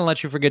 She's not going to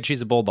let you forget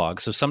she's a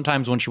bulldog. So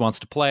sometimes when she wants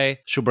to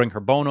play, she'll bring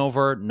her bone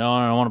over. No,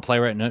 I don't want to play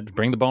right now.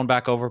 Bring the bone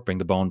back over. Bring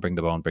the bone, bring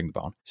the bone, bring the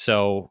bone.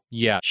 So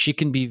yeah, she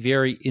can be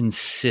very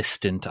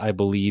insistent, I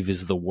believe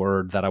is the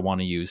word that I want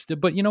to use.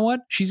 But you know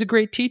what? She's a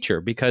great teacher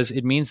because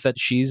it means that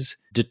she's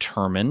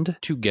determined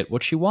to get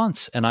what she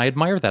wants. And I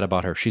admire that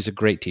about her. She's a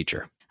great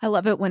teacher. I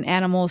love it when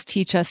animals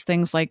teach us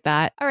things like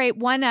that. All right,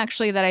 one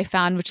actually that I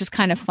found, which is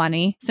kind of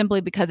funny,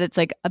 simply because it's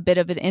like a bit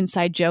of an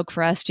inside joke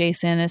for us,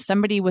 Jason, is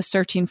somebody was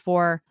searching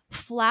for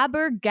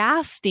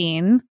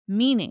flabbergasting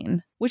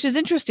meaning, which is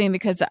interesting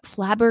because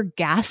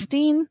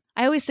flabbergasting,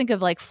 I always think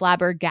of like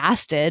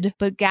flabbergasted,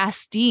 but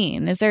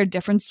gastine, is there a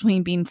difference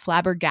between being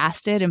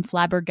flabbergasted and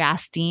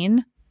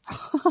flabbergasting?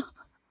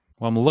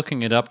 Well, I'm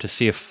looking it up to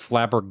see if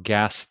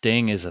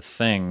flabbergasting is a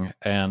thing,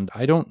 and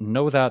I don't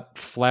know that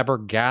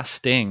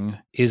flabbergasting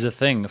is a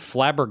thing.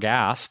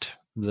 Flabbergast,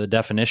 the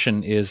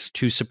definition is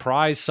to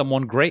surprise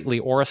someone greatly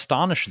or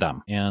astonish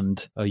them.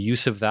 And a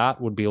use of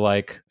that would be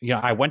like,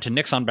 I went to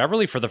Nick's on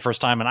Beverly for the first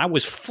time and I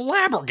was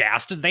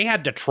flabbergasted. They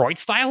had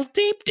Detroit-style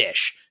deep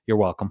dish. You're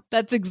welcome.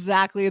 That's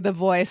exactly the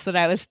voice that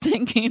I was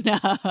thinking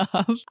of.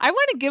 I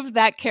want to give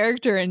that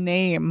character a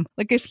name.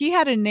 Like if he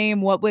had a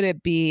name, what would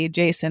it be,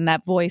 Jason,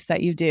 that voice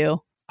that you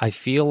do? I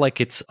feel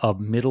like it's a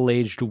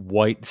middle-aged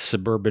white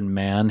suburban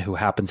man who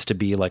happens to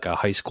be like a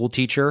high school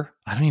teacher.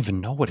 I don't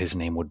even know what his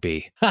name would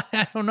be.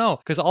 I don't know.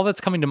 Because all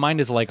that's coming to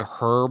mind is like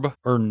Herb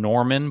or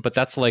Norman, but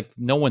that's like,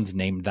 no one's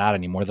named that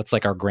anymore. That's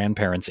like our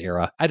grandparents'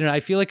 era. I don't know.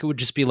 I feel like it would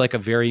just be like a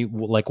very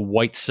like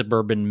white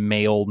suburban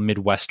male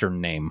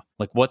Midwestern name.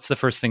 Like what's the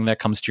first thing that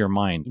comes to your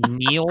mind?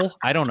 Neil?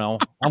 I don't know.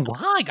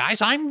 Hi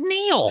guys, I'm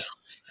Neil.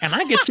 And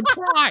I get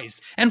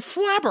surprised and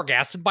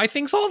flabbergasted by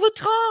things all the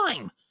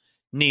time.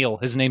 Neil.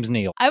 His name's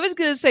Neil. I was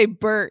going to say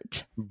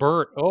Bert.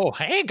 Bert. Oh,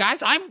 hey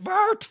guys, I'm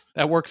Bert.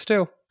 That works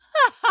too.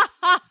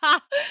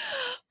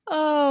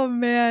 Oh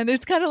man,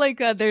 it's kind of like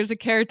there's a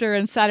character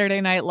in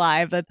Saturday Night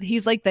Live that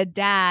he's like the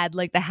dad,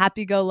 like the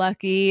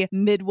happy-go-lucky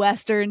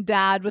Midwestern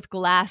dad with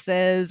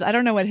glasses. I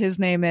don't know what his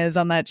name is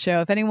on that show.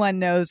 If anyone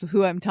knows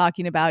who I'm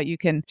talking about, you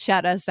can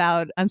shout us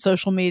out on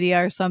social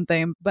media or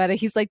something. But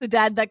he's like the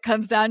dad that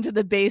comes down to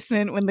the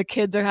basement when the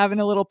kids are having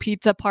a little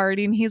pizza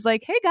party, and he's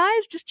like, "Hey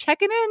guys, just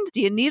checking in.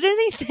 Do you need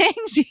anything?"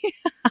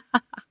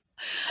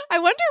 I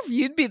wonder if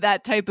you'd be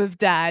that type of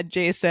dad,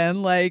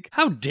 Jason. Like,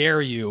 how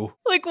dare you?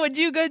 Like, would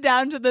you go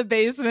down to the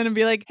basement and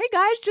be like, "Hey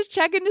guys, just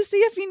checking to see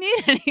if you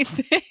need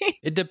anything"?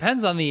 It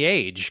depends on the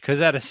age,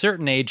 because at a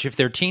certain age, if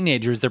they're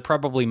teenagers, they're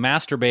probably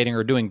masturbating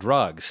or doing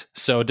drugs.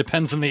 So it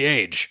depends on the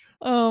age.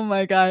 Oh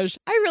my gosh.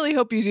 I really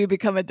hope you do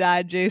become a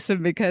dad,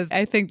 Jason, because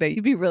I think that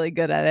you'd be really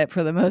good at it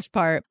for the most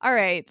part. All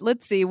right,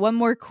 let's see. One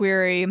more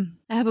query.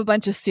 I have a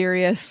bunch of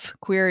serious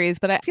queries,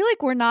 but I feel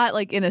like we're not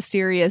like in a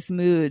serious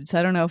mood. So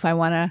I don't know if I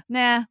want to.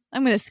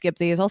 I'm going to skip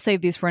these. I'll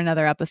save these for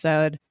another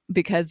episode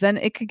because then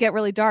it could get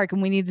really dark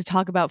and we need to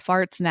talk about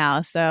farts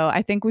now. So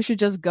I think we should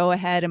just go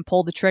ahead and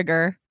pull the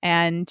trigger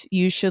and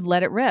you should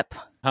let it rip.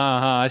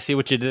 I see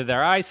what you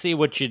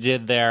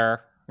did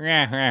there.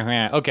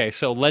 Okay,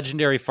 so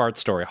legendary fart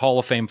story, Hall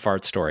of Fame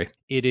fart story.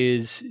 It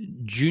is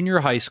junior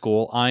high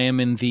school. I am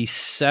in the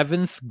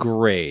 7th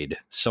grade.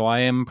 So I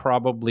am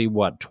probably,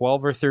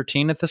 12 or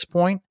 13 at this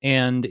point?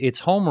 And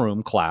it's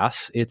homeroom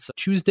class. It's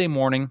Tuesday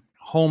morning,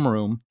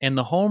 homeroom. And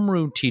the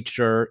homeroom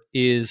teacher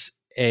is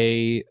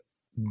a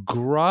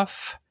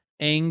gruff,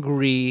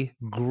 angry,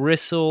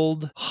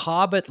 gristled,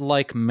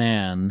 hobbit-like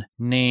man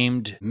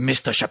named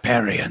Mr.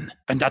 Shaparian.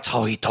 And that's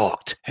how he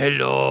talked.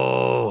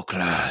 "Hello,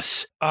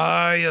 class.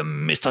 I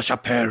am Mr.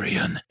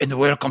 Shaparian, and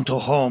welcome to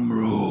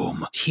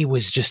homeroom." He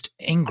was just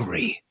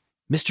angry.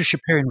 Mr.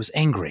 Shaparian was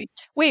angry.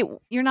 Wait,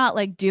 you're not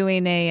like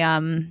doing a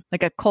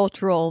like a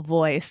cultural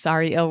voice,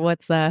 are you?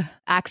 What's the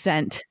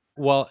accent?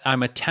 Well,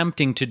 I'm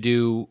attempting to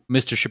do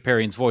Mr.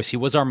 Shaparian's voice. He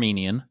was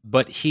Armenian,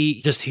 but he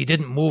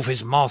didn't move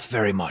his mouth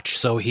very much.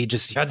 So he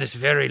just had this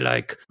very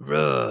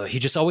he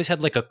just always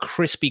had like a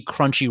crispy,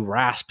 crunchy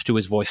rasp to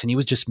his voice. And he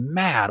was just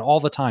mad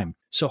all the time.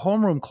 So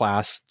homeroom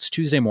class, it's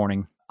Tuesday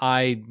morning.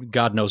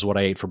 God knows what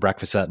I ate for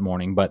breakfast that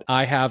morning, but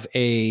I have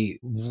a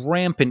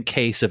rampant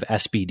case of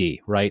SBD,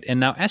 right? And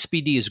now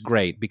SBD is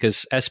great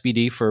because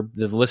SBD, for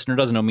the listener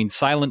doesn't know, means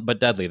silent but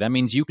deadly. That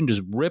means you can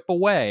just rip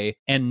away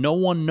and no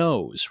one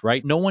knows,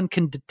 right? No one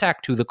can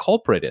detect who the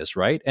culprit is,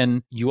 right?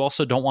 And you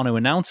also don't want to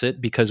announce it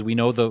because we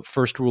know the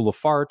first rule of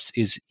farts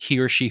is he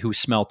or she who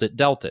smelt it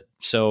dealt it.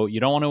 So you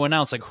don't want to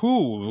announce like,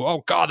 who?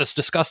 Oh God, that's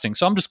disgusting.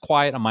 So I'm just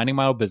quiet. I'm minding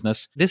my own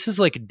business. This is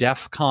like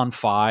DEFCON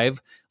 5.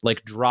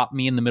 Like, drop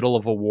me in the middle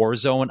of a war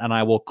zone and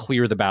I will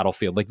clear the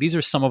battlefield. Like, these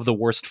are some of the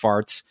worst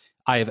farts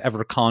I have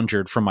ever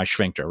conjured from my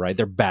sphincter, right?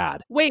 They're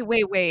bad. Wait.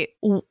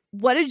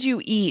 What did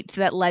you eat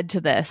that led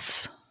to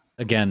this?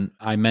 Again,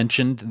 I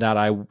mentioned that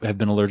I have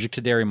been allergic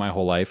to dairy my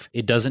whole life.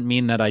 It doesn't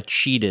mean that I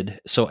cheated.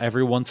 So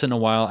every once in a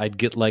while, I'd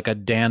get like a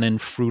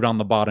Dannon fruit on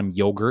the bottom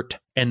yogurt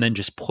and then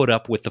just put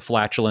up with the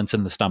flatulence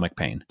and the stomach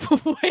pain.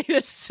 Wait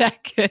a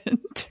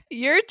second.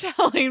 You're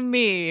telling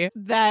me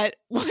that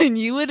when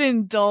you would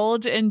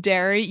indulge in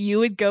dairy, you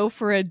would go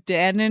for a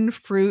Dannon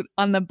fruit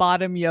on the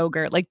bottom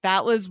yogurt. Like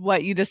that was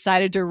what you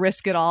decided to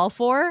risk it all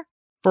for?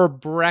 For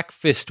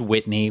breakfast,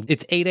 Whitney.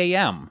 It's 8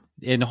 a.m.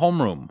 in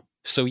homeroom.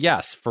 So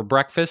yes, for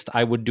breakfast,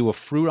 I would do a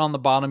fruit on the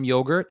bottom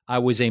yogurt. I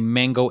was a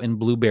mango and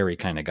blueberry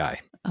kind of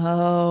guy.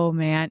 Oh,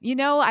 man. You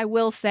know, I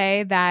will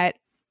say that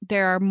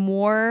there are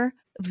more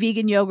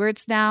vegan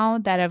yogurts now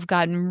that have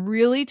gotten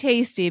really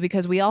tasty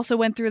because we also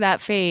went through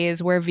that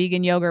phase where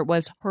vegan yogurt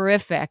was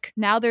horrific.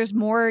 Now there's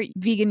more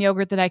vegan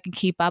yogurt that I can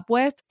keep up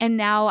with. And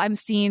now I'm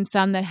seeing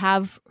some that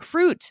have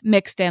fruit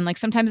mixed in. Like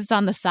sometimes it's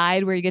on the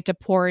side where you get to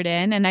pour it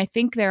in. And I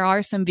think there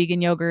are some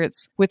vegan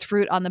yogurts with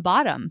fruit on the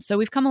bottom. So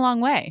we've come a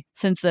long way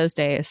since those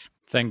days.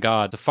 Thank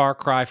God. The far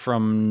cry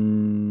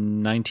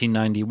from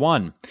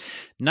 1991.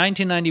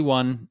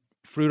 1991,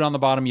 fruit on the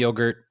bottom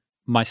yogurt.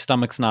 My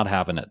stomach's not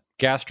having it.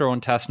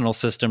 Gastrointestinal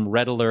system,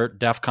 red alert,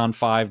 DEFCON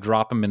 5,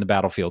 drop him in the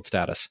battlefield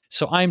status.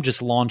 So I'm just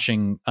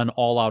launching an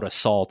all-out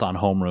assault on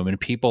homeroom, and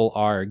people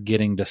are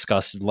getting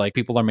disgusted. Like,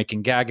 people are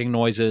making gagging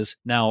noises.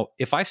 Now,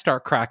 if I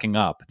start cracking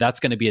up, that's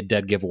going to be a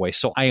dead giveaway.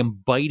 So I am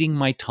biting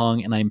my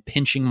tongue, and I'm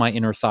pinching my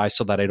inner thigh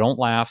so that I don't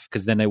laugh,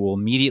 because then they will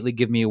immediately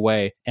give me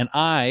away. And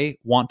I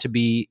want to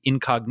be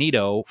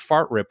incognito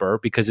fart ripper,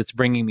 because it's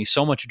bringing me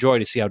so much joy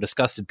to see how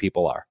disgusted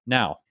people are.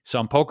 Now, so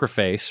I'm poker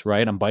face,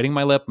 right? I'm biting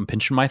my lip, I'm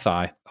pinching my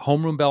thigh.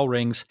 Homeroom bell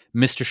rings.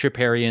 Mr.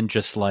 Shaparian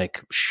just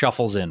like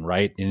shuffles in,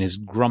 right? In his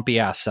grumpy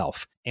ass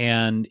self.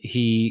 And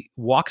he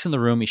walks in the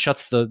room, he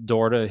shuts the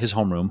door to his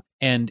homeroom,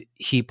 and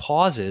he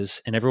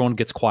pauses, and everyone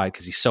gets quiet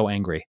because he's so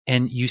angry.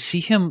 And you see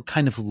him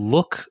kind of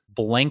look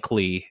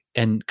blankly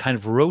and kind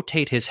of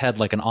rotate his head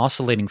like an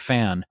oscillating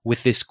fan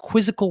with this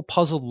quizzical,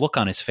 puzzled look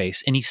on his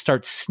face. And he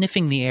starts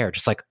sniffing the air,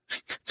 just like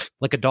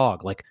a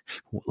dog. Like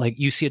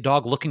you see a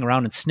dog looking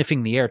around and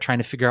sniffing the air, trying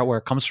to figure out where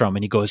it comes from.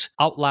 And he goes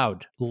out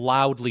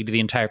loudly to the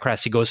entire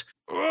class. He goes,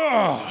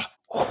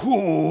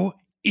 "Who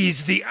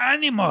is the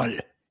animal?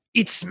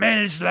 It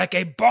smells like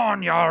a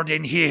barnyard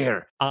in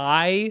here.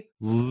 I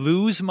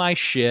lose my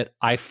shit.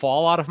 I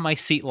fall out of my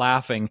seat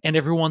laughing, and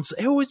everyone's,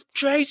 it was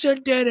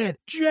Jason did it.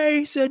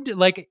 Jason did.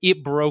 Like,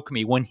 it broke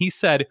me. When he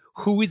said,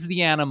 who is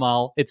the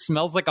animal? It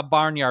smells like a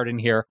barnyard in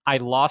here. I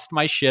lost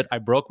my shit. I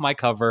broke my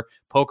cover.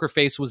 Poker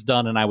Face was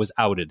done, and I was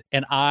outed.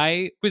 And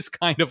I was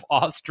kind of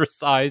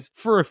ostracized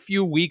for a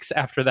few weeks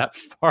after that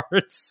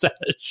fart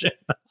session.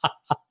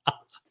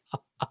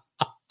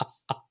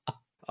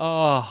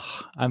 Oh,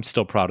 I'm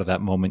still proud of that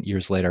moment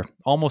years later,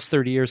 almost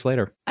 30 years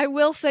later. I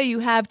will say you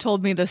have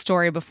told me the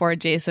story before,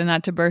 Jason,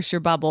 not to burst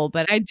your bubble,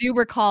 but I do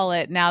recall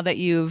it now that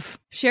you've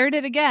shared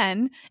it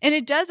again. And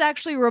it does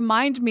actually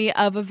remind me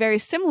of a very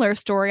similar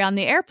story on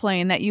the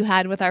airplane that you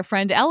had with our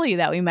friend Ellie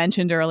that we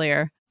mentioned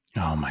earlier.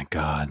 Oh, my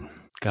God.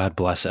 God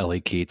bless Ellie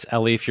Keats.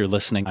 Ellie, if you're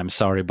listening, I'm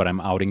sorry, but I'm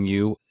outing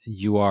you.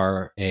 You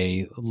are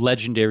a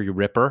legendary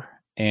ripper.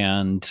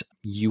 And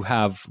you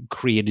have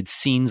created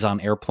scenes on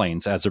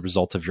airplanes as a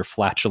result of your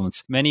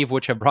flatulence, many of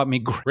which have brought me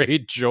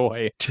great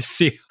joy to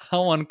see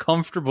how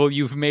uncomfortable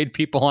you've made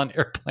people on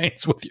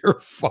airplanes with your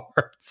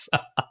farts.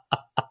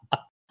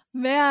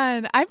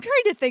 Man, I'm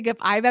trying to think if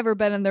I've ever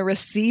been on the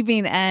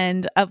receiving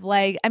end of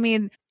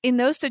in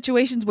those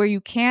situations where you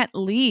can't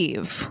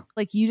leave,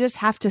 like you just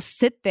have to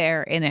sit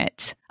there in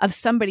it of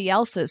somebody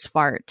else's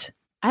fart.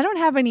 I don't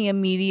have any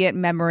immediate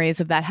memories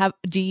of that.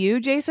 Do you,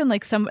 Jason?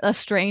 Like a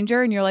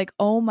stranger and you're like,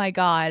 oh my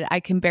God, I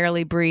can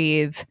barely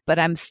breathe, but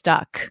I'm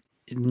stuck.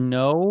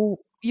 No.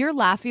 You're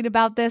laughing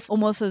about this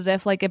almost as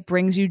if like it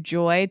brings you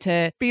joy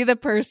to be the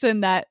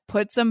person that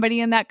put somebody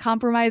in that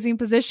compromising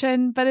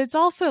position. But it's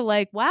also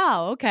like,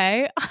 wow,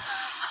 okay.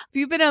 If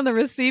you've been on the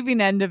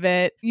receiving end of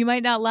it, you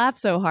might not laugh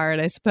so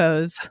hard, I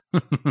suppose.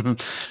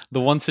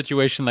 The one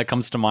situation that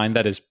comes to mind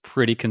that is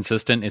pretty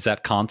consistent is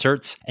at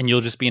concerts, and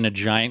you'll just be in a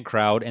giant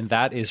crowd, and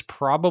that is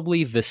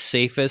probably the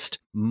safest,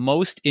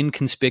 most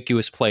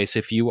inconspicuous place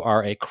if you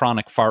are a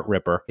chronic fart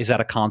ripper is at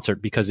a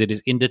concert, because it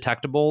is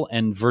indetectable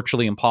and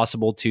virtually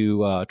impossible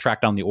to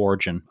track down the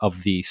origin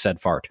of the said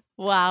fart.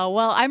 Wow.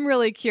 Well, I'm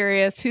really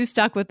curious who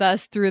stuck with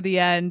us through the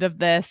end of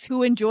this,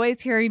 who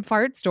enjoys hearing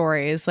fart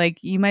stories. Like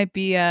you might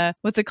be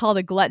what's it called?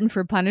 A glutton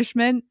for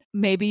punishment.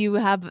 Maybe you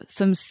have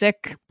some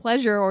sick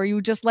pleasure or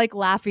you just like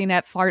laughing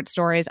at fart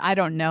stories. I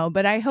don't know,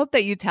 but I hope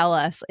that you tell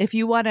us. If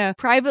you want to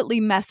privately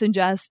message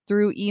us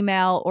through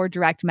email or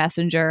direct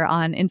messenger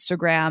on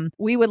Instagram,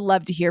 we would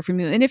love to hear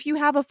from you. And if you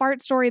have a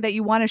fart story that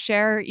you want to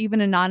share,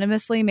 even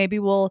anonymously, maybe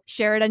we'll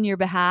share it on your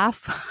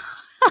behalf.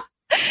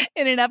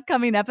 In an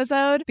upcoming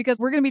episode, because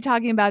we're going to be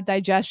talking about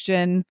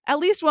digestion at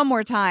least one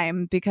more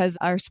time because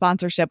our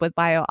sponsorship with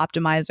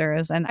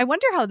BiOptimizers. And I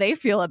wonder how they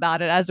feel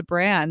about it as a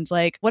brand.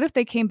 Like, what if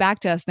they came back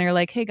to us and they're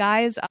like, hey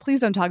guys,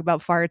 please don't talk about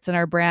farts and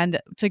our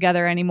brand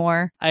together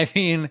anymore. I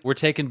mean, we're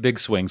taking big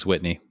swings,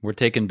 Whitney. We're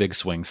taking big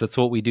swings. That's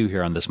what we do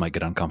here on This Might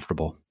Get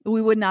Uncomfortable.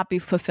 We would not be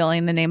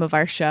fulfilling the name of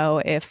our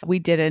show if we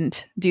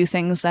didn't do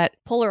things that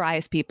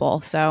polarize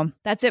people. So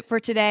that's it for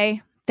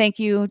today. Thank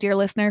you, dear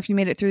listener, if you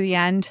made it through the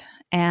end.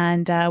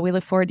 And we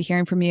look forward to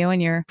hearing from you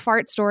and your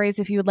fart stories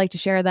if you would like to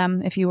share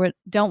them. If you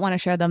don't want to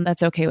share them,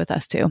 that's okay with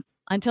us too.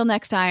 Until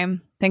next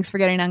time, thanks for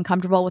getting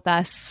uncomfortable with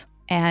us.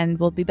 And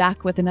we'll be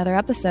back with another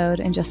episode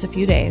in just a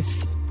few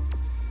days.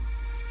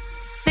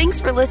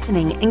 Thanks for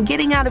listening and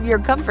getting out of your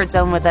comfort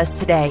zone with us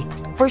today.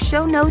 For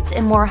show notes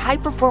and more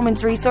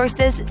high-performance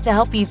resources to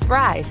help you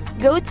thrive,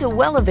 go to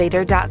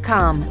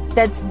wellevator.com.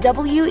 That's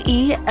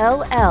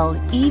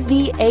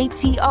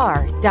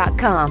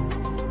WELLEVATR.com.